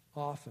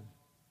often.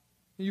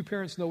 You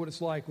parents know what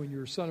it's like when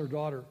your son or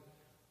daughter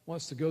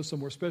wants to go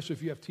somewhere, especially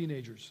if you have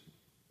teenagers.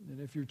 And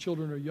if your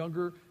children are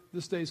younger,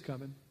 this day's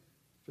coming,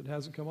 if it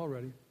hasn't come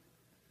already.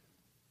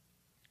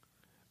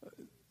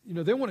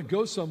 They want to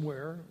go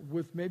somewhere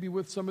maybe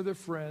with some of their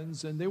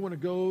friends, and they want to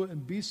go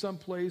and be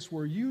someplace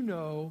where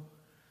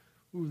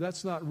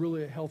that's not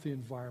really a healthy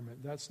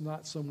environment. That's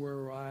not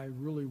somewhere where I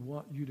really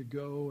want you to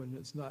go, and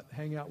it's not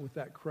hang out with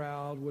that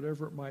crowd,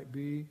 whatever it might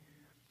be.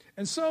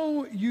 And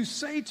so you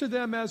say to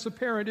them as a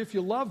parent, if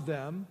you love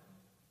them,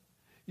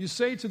 you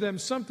say to them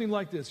something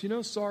like this,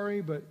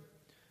 sorry, but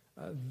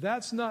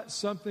that's not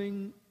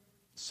somewhere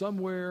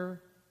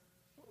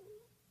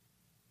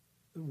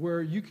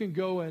where you can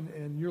go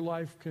and your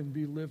life can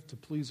be lived to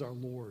please our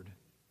Lord.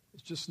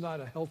 It's just not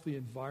a healthy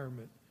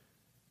environment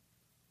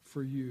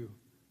for you.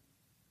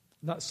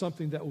 Not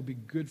something that will be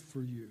good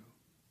for you.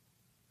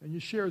 And you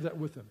share that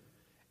with them.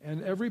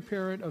 And every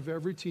parent of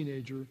every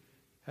teenager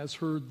has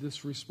heard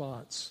this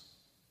response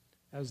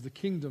as the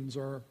kingdoms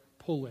are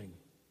pulling.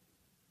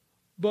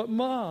 But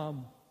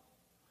Mom,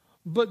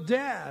 but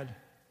Dad,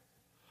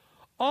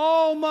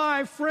 all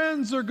my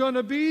friends are going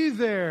to be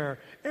there.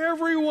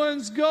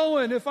 Everyone's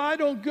going. If I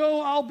don't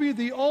go, I'll be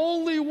the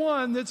only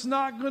one that's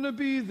not going to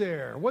be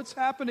there. What's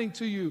happening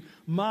to you,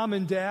 Mom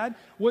and Dad?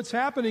 What's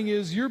happening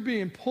is you're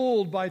being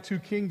pulled by two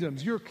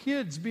kingdoms. Your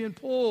kid's being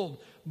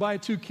pulled by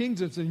two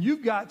kingdoms, and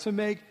you've got to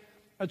make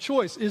a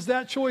choice. Is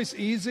that choice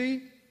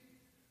easy?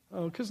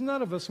 Oh, because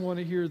none of us want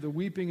to hear the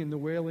weeping and the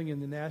wailing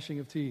and the gnashing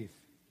of teeth,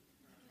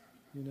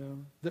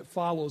 that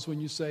follows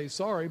when you say,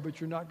 sorry, but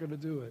you're not going to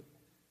do it.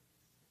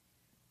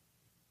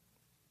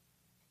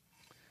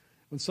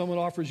 When someone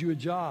offers you a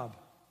job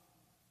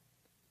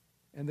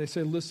and they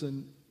say,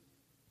 listen,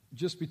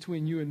 just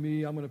between you and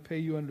me, I'm going to pay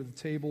you under the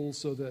table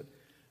so that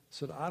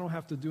I don't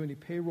have to do any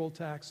payroll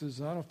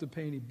taxes, I don't have to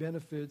pay any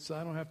benefits,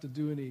 I don't have to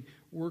do any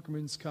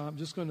workman's comp,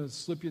 just going to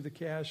slip you the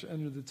cash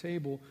under the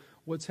table.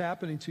 What's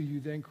happening to you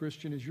then,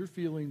 Christian, is you're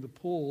feeling the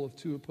pull of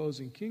two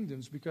opposing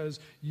kingdoms because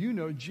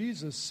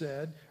Jesus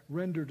said,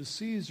 render to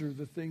Caesar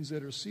the things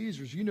that are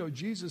Caesar's.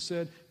 Jesus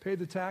said, pay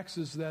the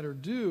taxes that are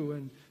due.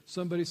 And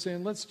somebody's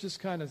saying, let's just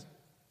kind of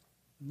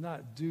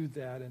not do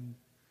that, and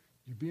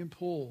you're being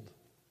pulled.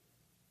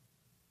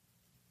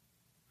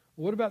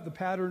 What about the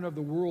pattern of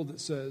the world that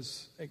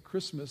says, hey,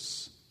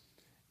 Christmas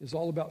is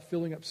all about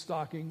filling up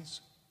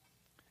stockings,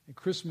 and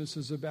Christmas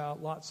is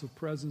about lots of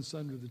presents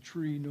under the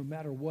tree, no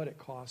matter what it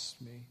costs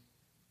me?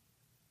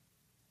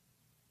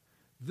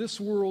 This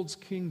world's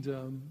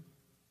kingdom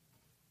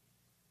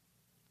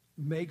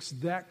makes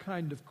that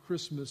kind of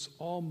Christmas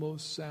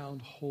almost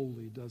sound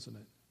holy, doesn't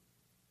it?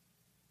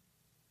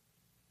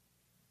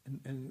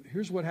 And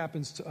here's what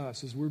happens to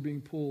us as we're being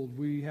pulled.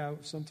 We have,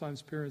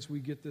 sometimes parents, we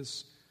get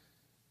this,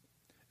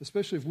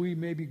 especially if we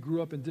maybe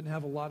grew up and didn't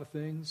have a lot of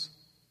things,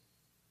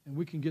 and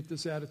we can get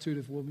this attitude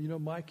of, well,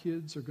 my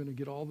kids are going to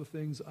get all the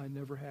things I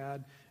never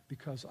had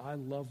because I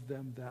love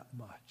them that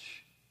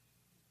much.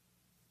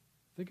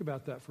 Think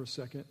about that for a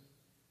second.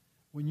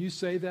 When you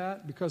say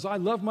that, because I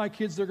love my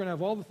kids, they're going to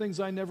have all the things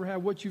I never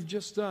had, what you've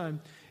just done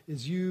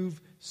is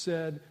you've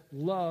said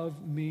love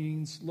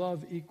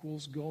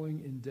equals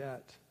going in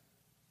debt.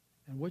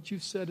 And what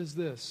you've said is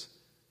this: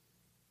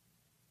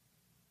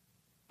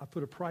 I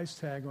put a price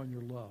tag on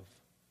your love.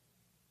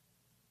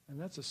 And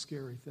that's a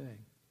scary thing.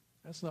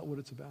 That's not what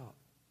it's about.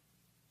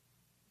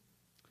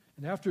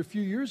 And after a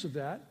few years of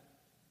that,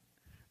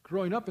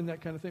 growing up in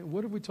that kind of thing,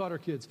 what have we taught our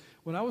kids?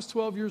 When I was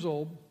 12 years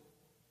old,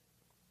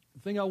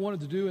 the thing I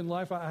wanted to do in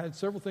life, I had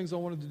several things I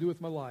wanted to do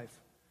with my life.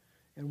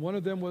 And one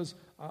of them was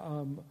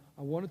I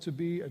wanted to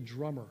be a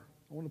drummer.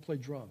 I wanted to play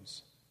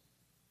drums.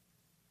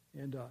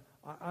 And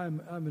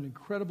I'm an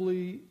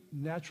incredibly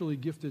naturally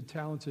gifted,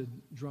 talented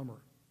drummer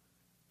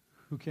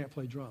who can't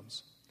play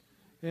drums.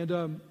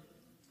 And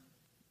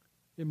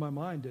in my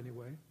mind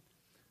anyway,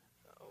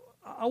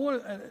 I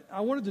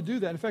wanted to do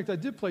that. In fact, I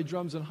did play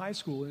drums in high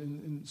school,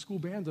 in school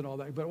band and all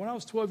that. But when I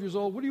was 12 years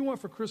old, what do you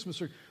want for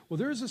Christmas? Well,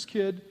 there's this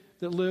kid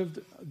that lived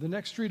the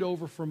next street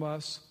over from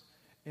us,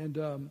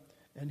 and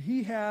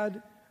he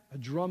had a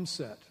drum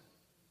set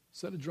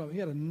of drums. He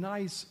had a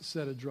nice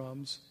set of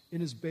drums in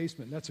his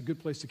basement. That's a good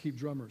place to keep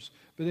drummers.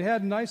 But they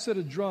had a nice set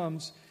of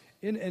drums,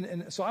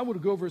 and so I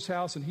would go over his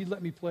house, and he'd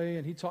let me play,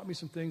 and he taught me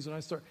some things,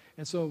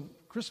 and so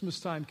Christmas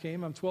time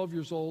came. I'm 12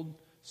 years old,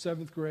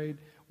 7th grade.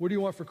 What do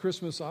you want for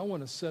Christmas? I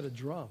want a set of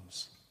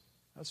drums.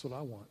 That's what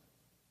I want.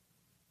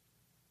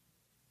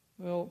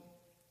 Well,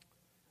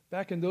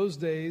 back in those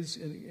days,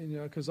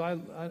 because I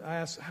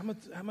asked, how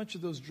much do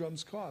those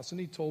drums cost? And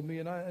he told me,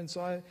 and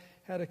so I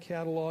had a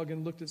catalog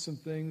and looked at some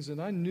things,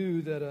 and I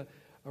knew that a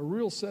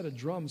real set of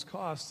drums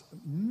cost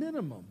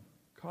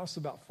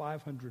about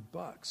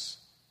 $500.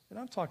 And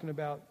I'm talking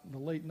about the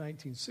late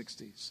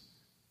 1960s.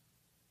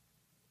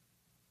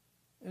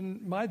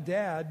 And my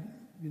dad,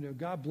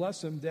 God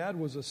bless him, Dad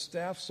was a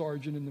staff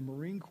sergeant in the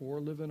Marine Corps,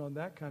 living on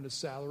that kind of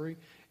salary.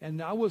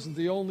 And I wasn't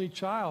the only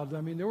child.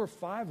 I mean, there were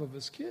 5 of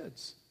us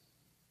kids.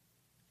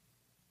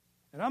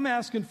 And I'm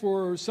asking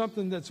for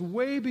something that's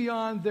way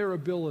beyond their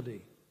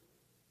ability.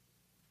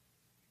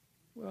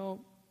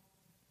 Well,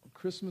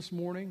 Christmas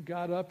morning,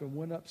 got up and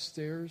went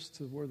upstairs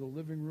to where the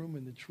living room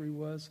and the tree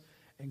was.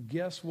 And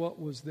guess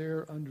what was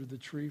there under the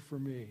tree for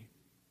me?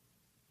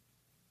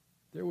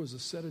 There was a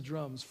set of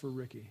drums for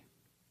Ricky.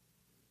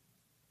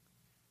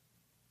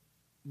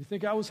 You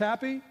think I was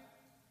happy?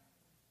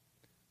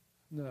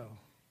 No.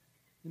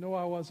 You know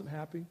why I wasn't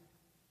happy?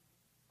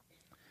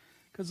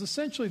 Because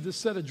essentially this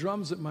set of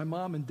drums that my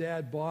mom and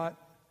dad bought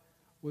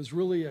was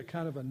really a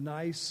kind of a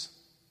nice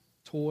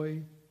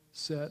toy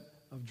set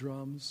of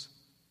drums.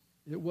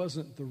 It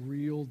wasn't the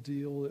real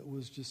deal. It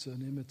was just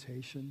an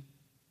imitation.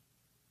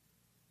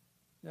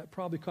 That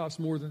probably cost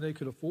more than they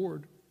could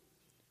afford.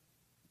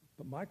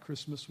 But my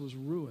Christmas was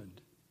ruined.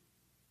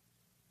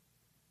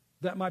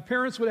 That my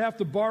parents would have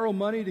to borrow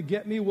money to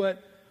get me what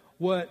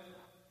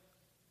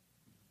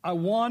I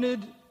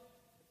wanted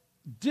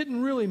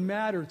didn't really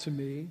matter to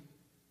me.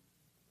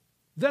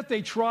 That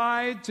they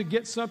tried to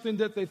get something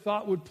that they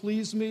thought would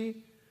please me,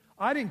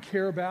 I didn't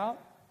care about.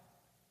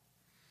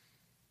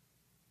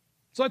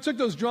 So I took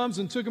those drums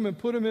and took them and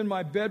put them in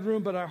my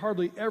bedroom, but I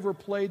hardly ever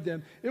played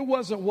them. It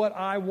wasn't what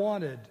I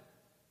wanted.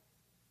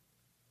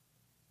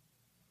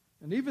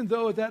 And even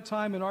though at that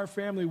time in our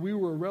family we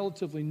were a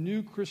relatively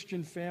new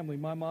Christian family,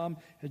 my mom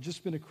had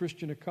just been a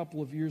Christian a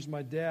couple of years,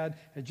 my dad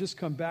had just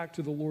come back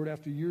to the Lord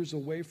after years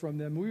away from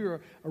them. We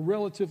were a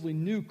relatively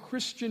new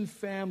Christian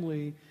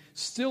family.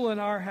 Still in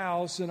our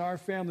house, in our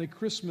family,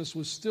 Christmas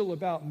was still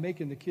about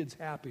making the kids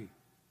happy.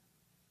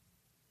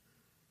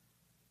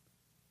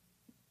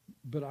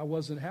 But I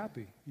wasn't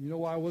happy. You know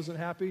why I wasn't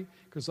happy?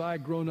 Because I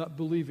had grown up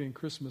believing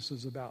Christmas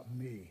is about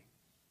me.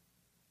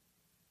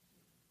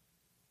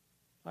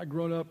 I'd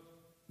grown up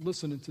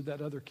listening to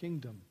that other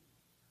kingdom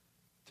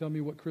tell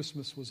me what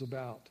Christmas was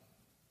about.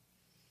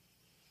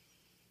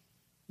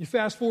 You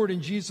fast forward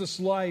in Jesus'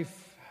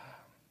 life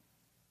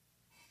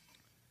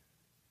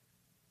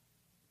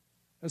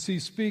as he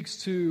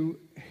speaks to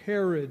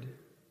Herod.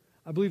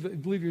 I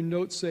believe your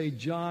notes say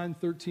John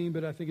 13,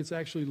 but I think it's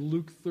actually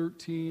Luke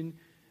 13.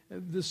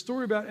 The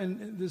story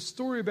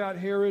about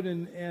Herod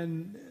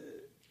and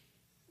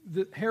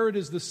Herod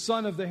is the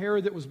son of the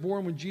Herod that was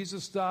born when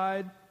Jesus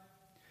died.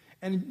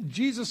 And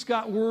Jesus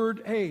got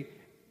word, hey,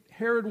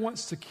 Herod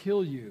wants to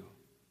kill you.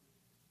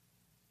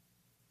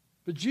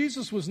 But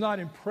Jesus was not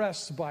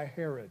impressed by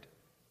Herod.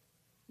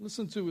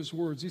 Listen to his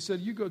words. He said,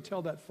 you go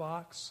tell that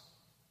fox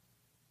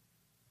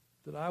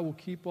that I will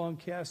keep on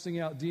casting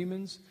out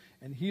demons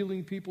and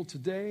healing people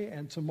today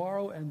and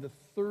tomorrow, and the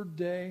 3rd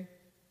day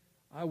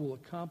I will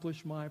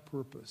accomplish my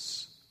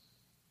purpose.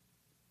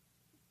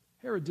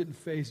 Herod didn't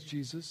faze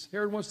Jesus.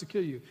 Herod wants to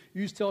kill you.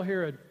 You just tell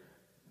Herod,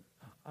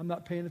 I'm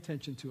not paying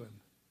attention to him.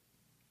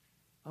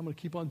 I'm going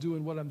to keep on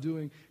doing what I'm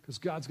doing because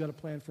God's got a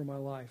plan for my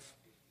life.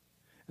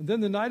 And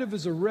then the night of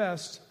his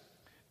arrest,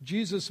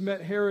 Jesus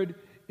met Herod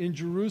in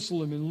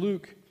Jerusalem. In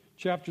Luke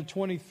chapter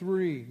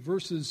 23,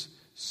 verses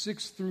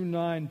 6 through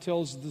 9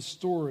 tells the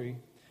story.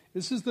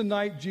 This is the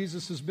night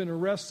Jesus has been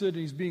arrested.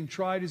 He's being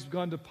tried. He's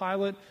gone to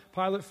Pilate.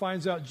 Pilate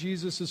finds out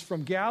Jesus is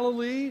from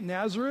Galilee,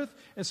 Nazareth,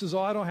 and says,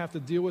 I don't have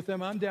to deal with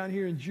them. I'm down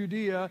here in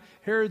Judea.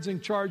 Herod's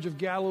in charge of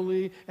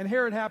Galilee, and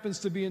Herod happens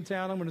to be in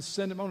town. I'm going to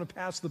send him. I'm going to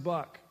pass the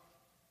buck.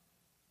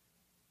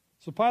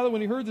 So Pilate,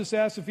 when he heard this,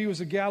 asked if he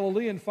was a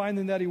Galilean.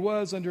 Finding that he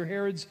was under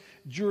Herod's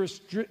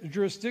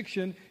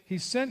jurisdiction, he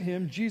sent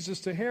him,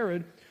 Jesus, to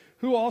Herod,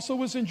 who also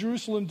was in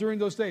Jerusalem during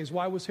those days.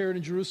 Why was Herod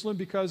in Jerusalem?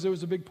 Because there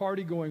was a big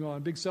party going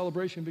on, big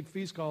celebration, big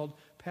feast called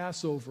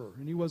Passover,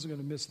 and he wasn't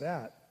going to miss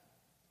that.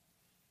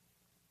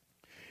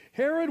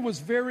 Herod was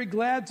very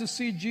glad to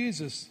see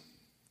Jesus.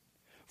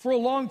 For a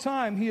long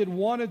time, he had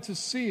wanted to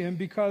see him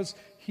because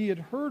he had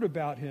heard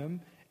about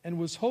him and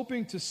was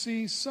hoping to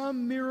see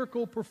some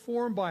miracle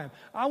performed by him.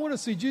 I want to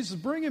see Jesus.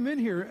 Bring him in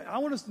here.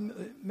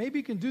 Maybe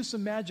he can do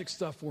some magic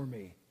stuff for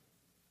me.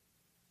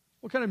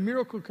 What kind of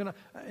miracle can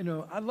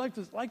I'd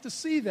like to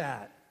see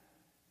that.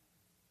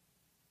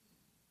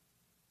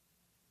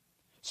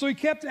 So he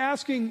kept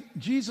asking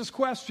Jesus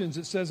questions,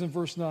 it says in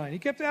verse 9. He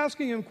kept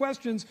asking him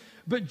questions,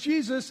 but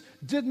Jesus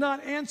did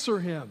not answer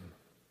him.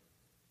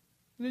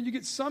 And then you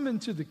get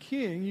summoned to the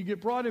king, you get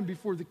brought in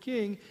before the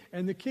king,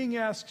 and the king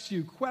asks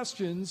you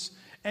questions,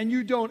 and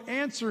you don't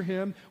answer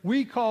him.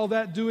 We call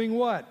that doing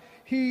what?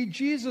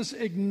 Jesus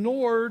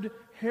ignored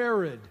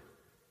Herod.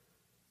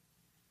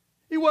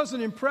 He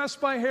wasn't impressed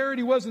by Herod.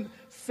 He wasn't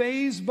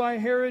fazed by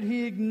Herod.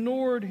 He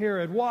ignored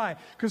Herod. Why?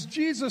 Because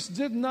Jesus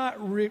did not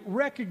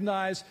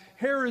recognize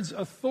Herod's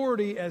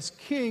authority as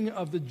king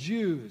of the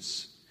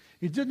Jews.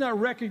 He did not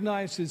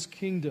recognize his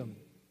kingdom.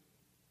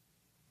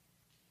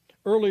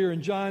 Earlier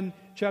in John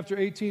chapter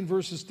 18,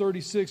 verses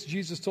 36,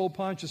 Jesus told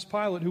Pontius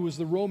Pilate, who was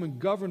the Roman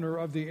governor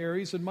of the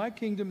area, he said, "My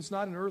kingdom is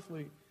not an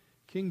earthly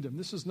kingdom.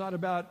 This is not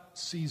about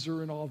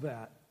Caesar and all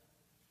that.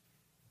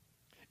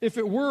 If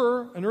it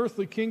were an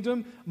earthly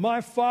kingdom,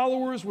 my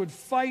followers would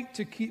fight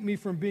to keep me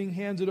from being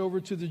handed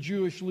over to the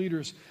Jewish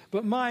leaders.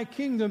 But my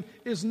kingdom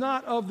is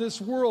not of this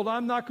world.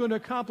 I'm not going to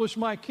accomplish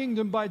my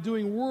kingdom by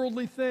doing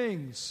worldly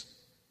things."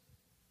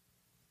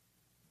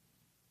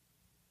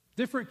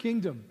 Different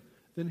kingdom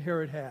than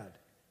Herod had.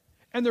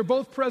 And they're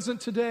both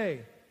present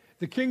today.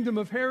 The kingdom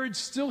of Herod's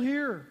still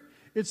here.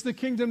 It's the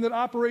kingdom that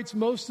operates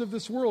most of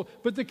this world.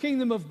 But the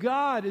kingdom of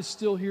God is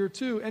still here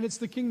too. And it's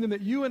the kingdom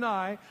that you and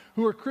I,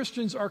 who are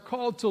Christians, are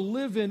called to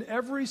live in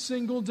every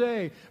single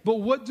day.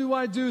 But what do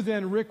I do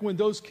then, Rick, when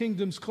those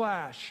kingdoms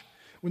clash?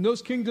 When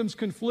those kingdoms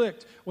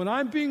conflict? When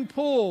I'm being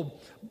pulled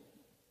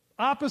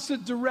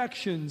opposite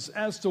directions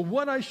as to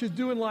what I should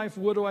do in life,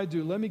 what do I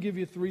do? Let me give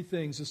you 3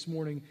 things this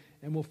morning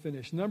and we'll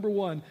finish. Number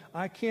 1,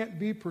 I can't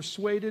be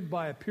persuaded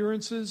by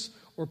appearances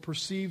or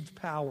perceived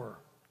power.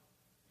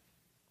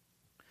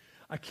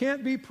 I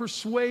can't be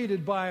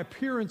persuaded by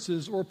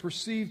appearances or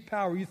perceived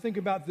power. You think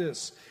about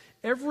this.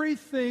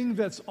 Everything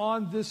that's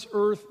on this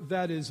earth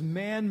that is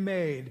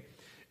man-made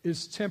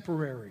is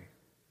temporary.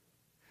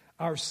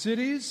 Our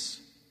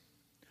cities,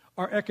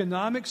 our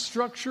economic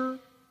structure,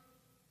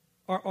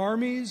 our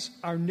armies,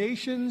 our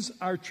nations,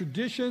 our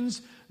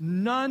traditions,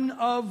 none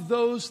of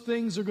those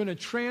things are going to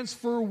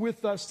transfer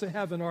with us to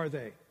heaven, are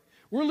they?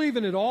 We're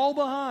leaving it all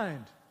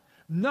behind.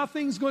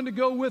 Nothing's going to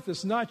go with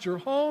us. Not your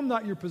home,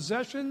 not your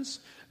possessions,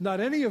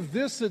 not any of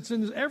this that's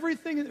in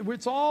everything.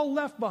 It's all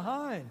left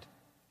behind.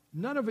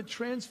 None of it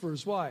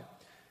transfers. Why?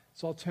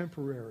 It's all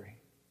temporary.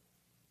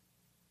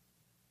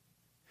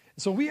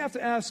 So we have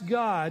to ask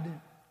God,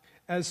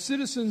 as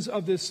citizens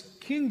of this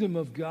kingdom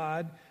of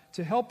God,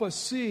 to help us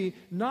see,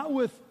 not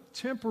with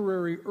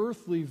temporary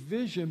earthly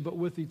vision, but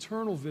with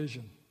eternal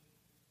vision.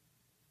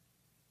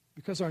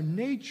 Because our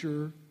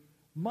nature,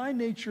 my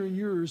nature and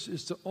yours,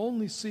 is to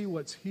only see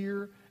what's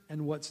here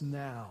and what's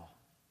now.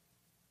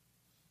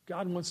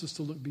 God wants us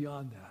to look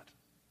beyond that.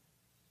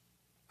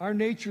 Our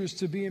nature is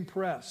to be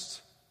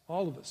impressed.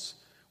 All of us,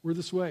 we're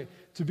this way.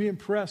 To be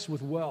impressed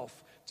with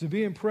wealth. To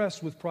be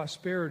impressed with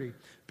prosperity.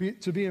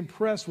 To be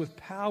impressed with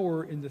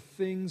power in the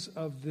things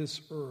of this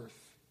earth.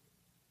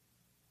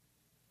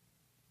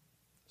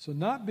 So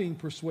not being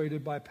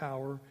persuaded by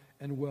power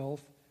and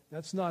wealth,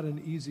 that's not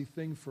an easy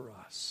thing for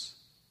us.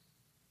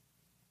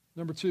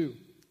 Number 2,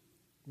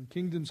 when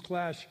kingdoms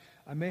clash,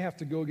 I may have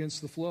to go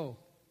against the flow.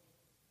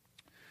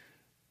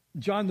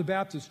 John the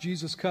Baptist,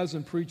 Jesus'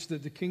 cousin, preached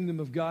that the kingdom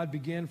of God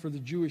began for the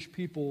Jewish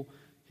people,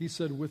 he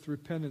said, with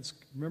repentance.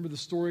 Remember the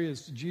story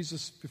as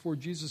before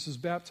Jesus is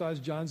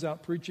baptized, John's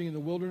out preaching in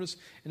the wilderness,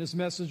 and his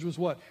message was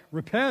what?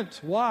 Repent.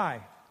 Why?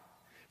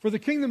 For the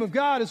kingdom of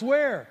God is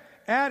where?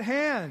 At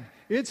hand.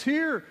 It's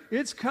here.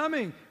 It's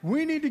coming.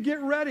 We need to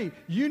get ready.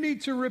 You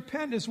need to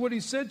repent, is what he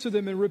said to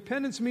them. And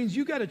repentance means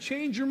you got to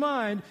change your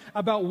mind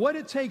about what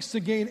it takes to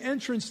gain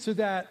entrance to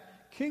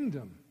that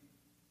kingdom.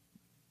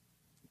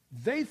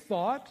 They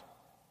thought,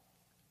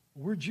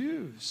 we're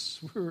Jews.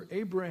 We're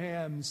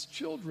Abraham's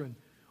children.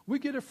 We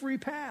get a free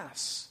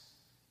pass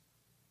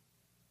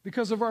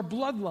because of our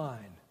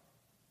bloodline.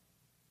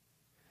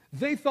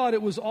 They thought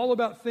it was all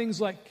about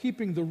things like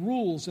keeping the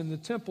rules and the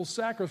temple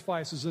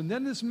sacrifices. And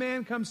then this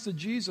man comes to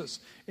Jesus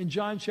in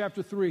John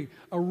chapter 3,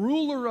 a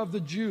ruler of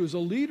the Jews, a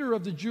leader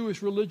of the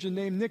Jewish religion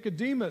named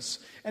Nicodemus.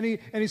 And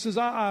he says,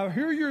 I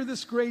hear you're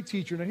this great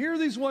teacher, and I hear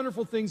these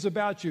wonderful things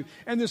about you.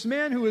 And this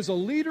man who is a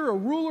leader, a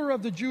ruler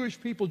of the Jewish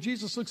people,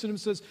 Jesus looks at him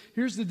and says,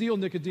 here's the deal,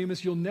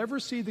 Nicodemus, you'll never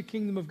see the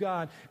kingdom of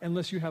God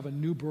unless you have a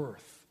new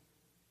birth.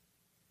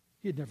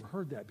 He had never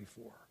heard that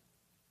before.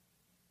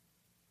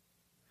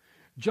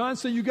 John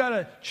said you got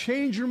to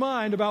change your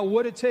mind about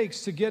what it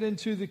takes to get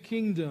into the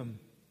kingdom.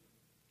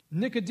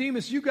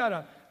 Nicodemus, you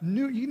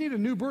need a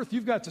new birth.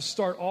 You've got to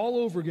start all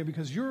over again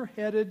because you're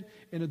headed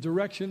in a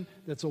direction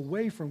that's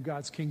away from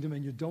God's kingdom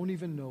and you don't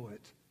even know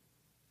it.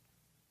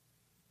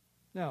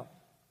 Now,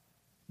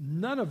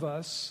 none of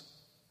us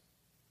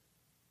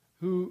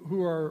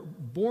who are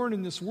born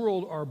in this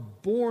world are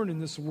born in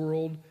this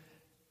world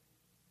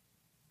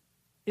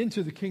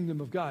into the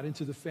kingdom of God,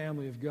 into the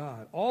family of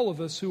God. All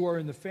of us who are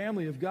in the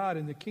family of God,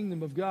 in the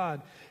kingdom of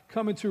God,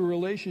 come into a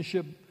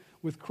relationship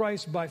with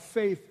Christ by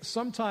faith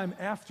sometime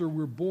after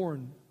we're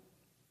born.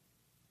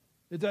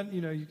 It doesn't,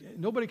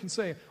 nobody can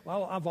say,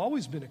 well, I've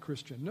always been a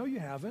Christian. No, you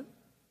haven't.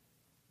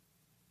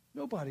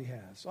 Nobody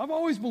has. I've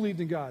always believed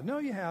in God. No,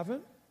 you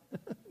haven't.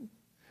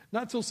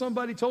 Not till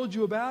somebody told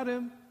you about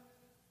Him.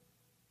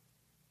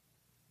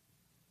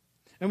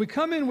 And we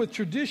come in with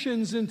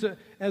traditions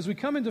as we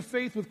come into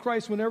faith with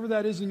Christ, whenever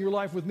that is in your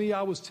life. With me,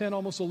 I was 10,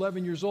 almost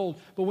 11 years old.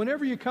 But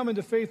whenever you come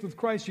into faith with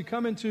Christ, you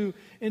come into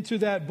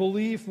that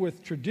belief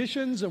with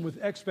traditions and with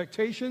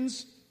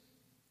expectations,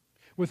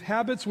 with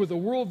habits, with a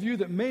worldview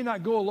that may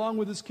not go along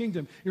with His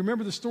kingdom. You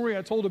remember the story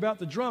I told about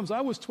the drums.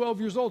 I was 12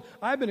 years old.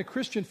 I've been a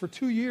Christian for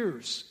 2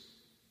 years.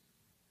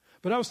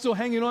 But I was still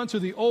hanging on to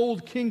the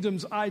old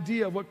kingdom's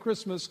idea of what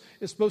Christmas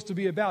is supposed to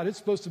be about. It's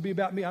supposed to be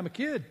about me. I'm a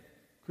kid.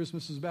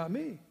 Christmas is about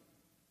me.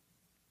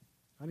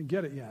 I didn't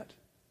get it yet.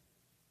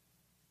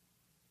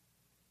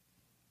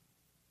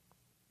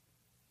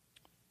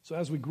 So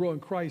as we grow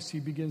in Christ, He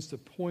begins to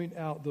point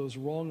out those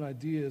wrong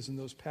ideas and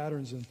those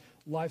patterns and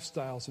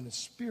lifestyles, and His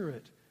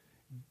Spirit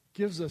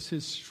gives us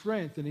His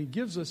strength and He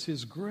gives us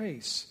His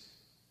grace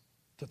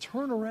to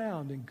turn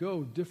around and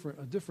go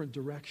a different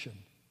direction.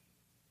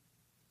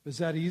 Is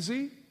that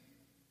easy?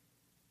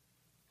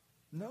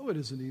 No, it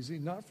isn't easy.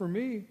 Not for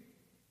me.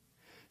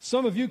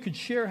 Some of you could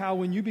share how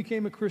when you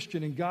became a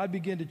Christian and God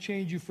began to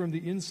change you from the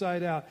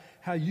inside out,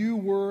 how you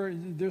were,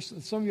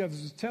 some of you have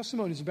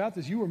testimonies about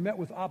this, you were met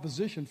with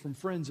opposition from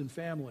friends and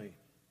family.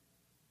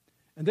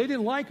 And they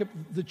didn't like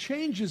the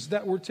changes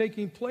that were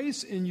taking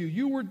place in you.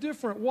 You were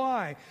different.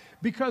 Why?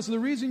 Because the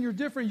reason you're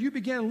different, you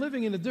began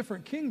living in a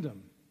different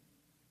kingdom.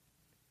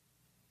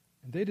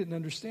 And they didn't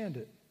understand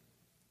it.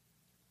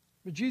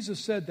 But Jesus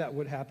said that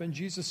would happen.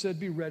 Jesus said,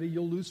 be ready,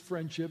 you'll lose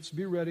friendships,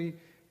 be ready.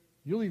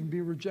 You'll even be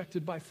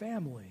rejected by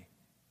family.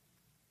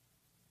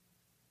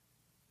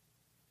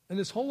 And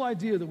this whole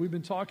idea that we've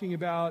been talking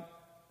about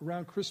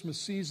around Christmas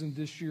season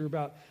this year,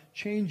 about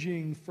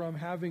changing from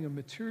having a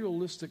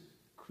materialistic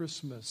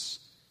Christmas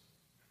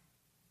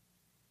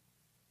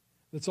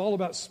that's all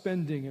about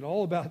spending and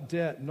all about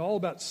debt and all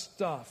about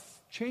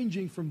stuff,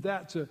 changing from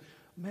that to,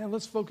 man,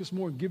 let's focus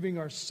more on giving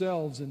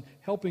ourselves and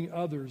helping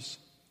others.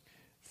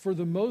 For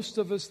the most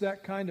of us,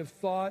 that kind of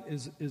thought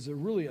is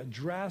really a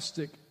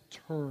drastic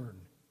turn.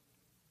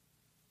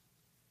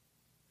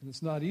 And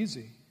it's not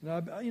easy.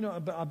 And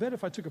I bet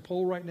if I took a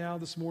poll right now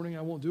this morning,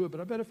 I won't do it, but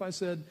I bet if I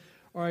said,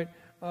 all right,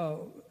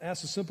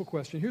 ask a simple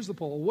question. Here's the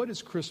poll. What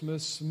is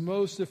Christmas?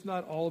 Most, if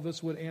not all of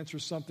us, would answer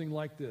something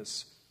like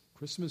this.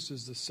 Christmas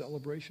is the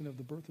celebration of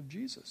the birth of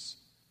Jesus.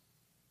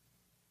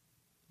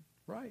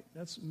 Right.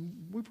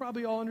 We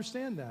probably all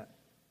understand that.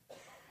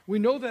 We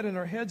know that in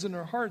our heads and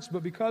our hearts,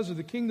 but because of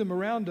the kingdom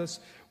around us,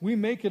 we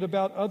make it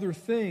about other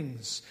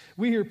things.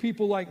 We hear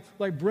people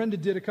like Brenda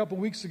did a couple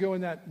weeks ago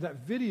in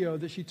that video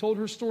that she told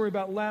her story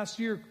about last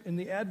year in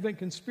the Advent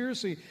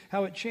conspiracy,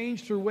 how it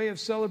changed her way of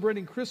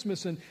celebrating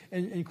Christmas,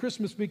 and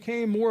Christmas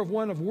became more of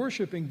one of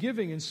worship and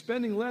giving and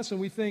spending less,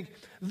 and we think,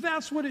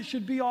 that's what it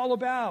should be all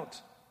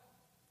about.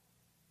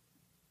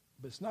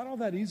 But it's not all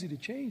that easy to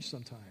change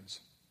sometimes.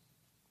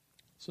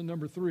 So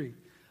number 3,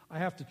 I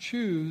have to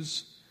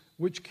choose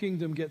which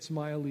kingdom gets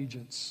my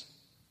allegiance.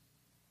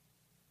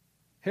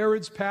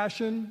 Herod's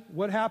passion,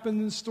 what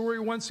happened in the story?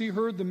 Once he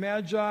heard the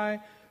Magi,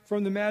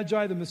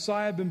 the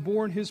Messiah had been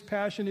born, his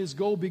passion, his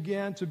goal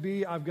began to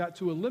be, I've got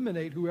to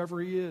eliminate whoever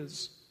he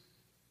is.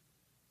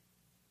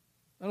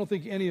 I don't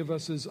think any of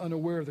us is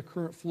unaware of the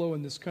current flow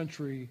in this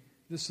country,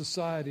 this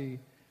society,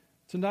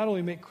 to not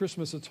only make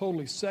Christmas a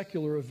totally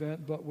secular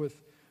event, but with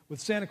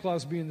Santa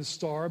Claus being the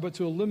star, but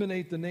to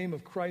eliminate the name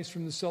of Christ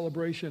from the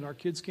celebration. Our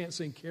kids can't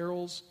sing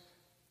carols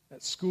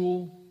at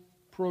school.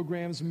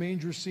 Programs,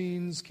 manger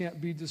scenes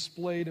can't be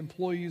displayed.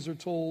 Employees are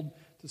told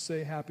to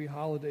say Happy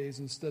Holidays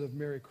instead of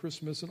Merry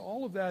Christmas. And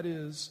all of that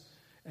is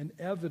an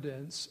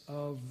evidence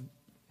of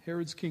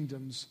Herod's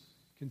kingdom's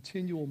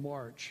continual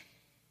march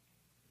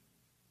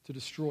to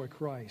destroy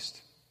Christ.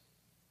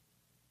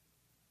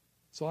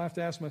 So I have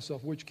to ask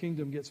myself, which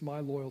kingdom gets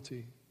my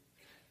loyalty?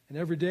 And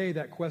every day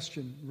that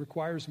question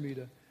requires me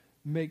to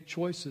make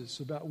choices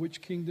about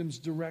which kingdom's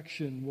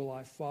direction will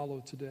I follow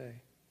today.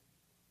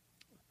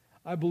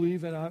 I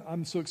believe, and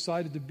I'm so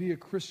excited to be a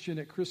Christian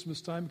at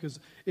Christmas time,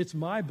 because it's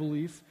my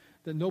belief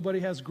that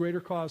nobody has greater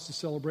cause to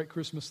celebrate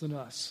Christmas than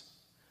us.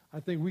 I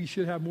think we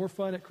should have more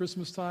fun at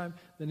Christmas time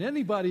than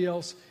anybody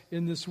else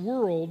in this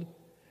world,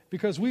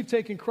 because we've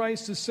taken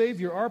Christ as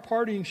Savior. Our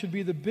partying should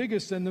be the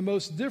biggest and the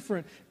most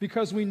different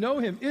because we know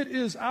Him. It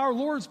is our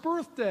Lord's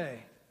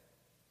birthday.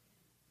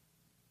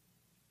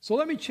 So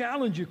let me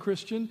challenge you,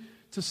 Christian,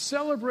 to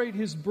celebrate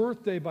his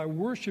birthday by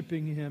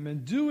worshiping him,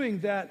 and doing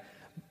that,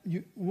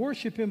 you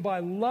worship him by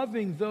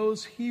loving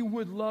those he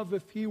would love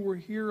if he were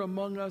here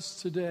among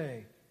us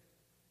today.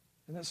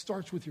 And that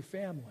starts with your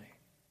family,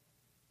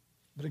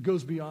 but it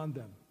goes beyond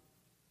them.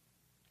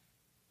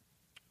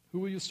 Who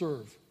will you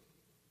serve?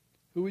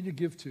 Who will you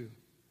give to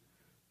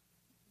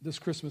this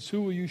Christmas?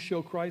 Who will you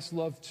show Christ's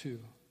love to?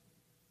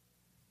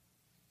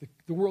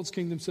 The world's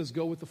kingdom says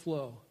go with the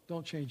flow.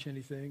 Don't change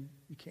anything.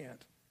 You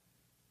can't.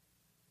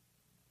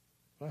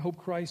 But I hope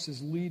Christ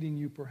is leading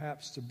you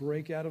perhaps to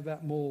break out of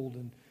that mold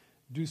and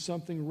do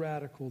something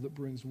radical that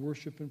brings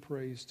worship and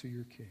praise to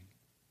your King.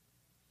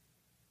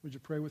 Would you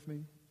pray with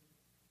me?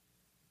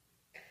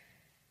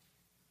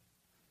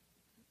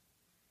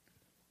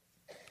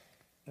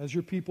 As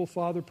your people,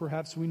 Father,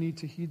 perhaps we need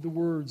to heed the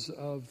words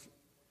of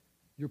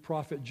your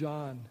prophet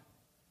John,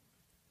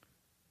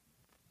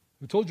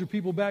 who told your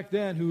people back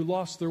then who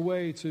lost their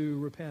way to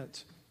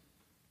repent.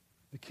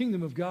 The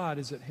kingdom of God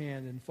is at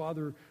hand, and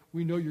Father,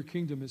 we know your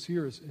kingdom is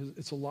here.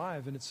 It's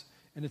alive, and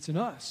it's in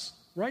us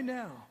right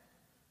now.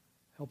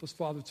 Help us,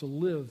 Father, to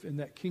live in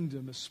that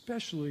kingdom,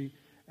 especially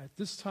at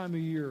this time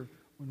of year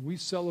when we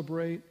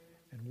celebrate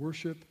and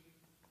worship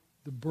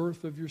the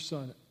birth of your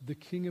Son, the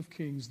King of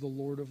Kings, the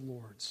Lord of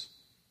Lords.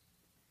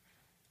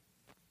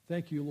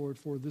 Thank you, Lord,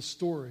 for this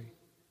story.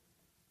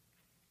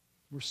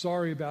 We're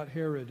sorry about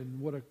Herod and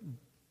what a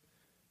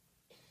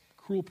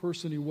cruel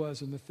person he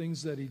was and the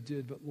things that he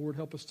did, but Lord,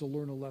 help us to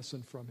learn a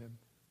lesson from him,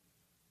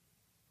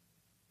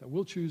 that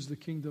we'll choose the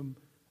kingdom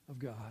of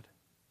God.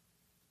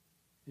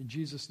 In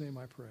Jesus' name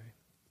I pray.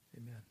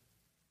 Amen.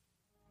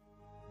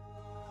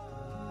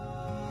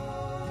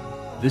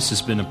 This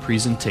has been a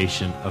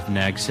presentation of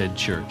Nags Head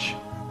Church,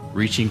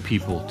 reaching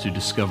people to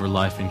discover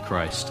life in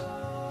Christ.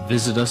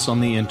 Visit us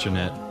on the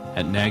internet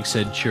at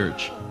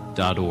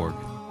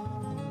nagsheadchurch.org.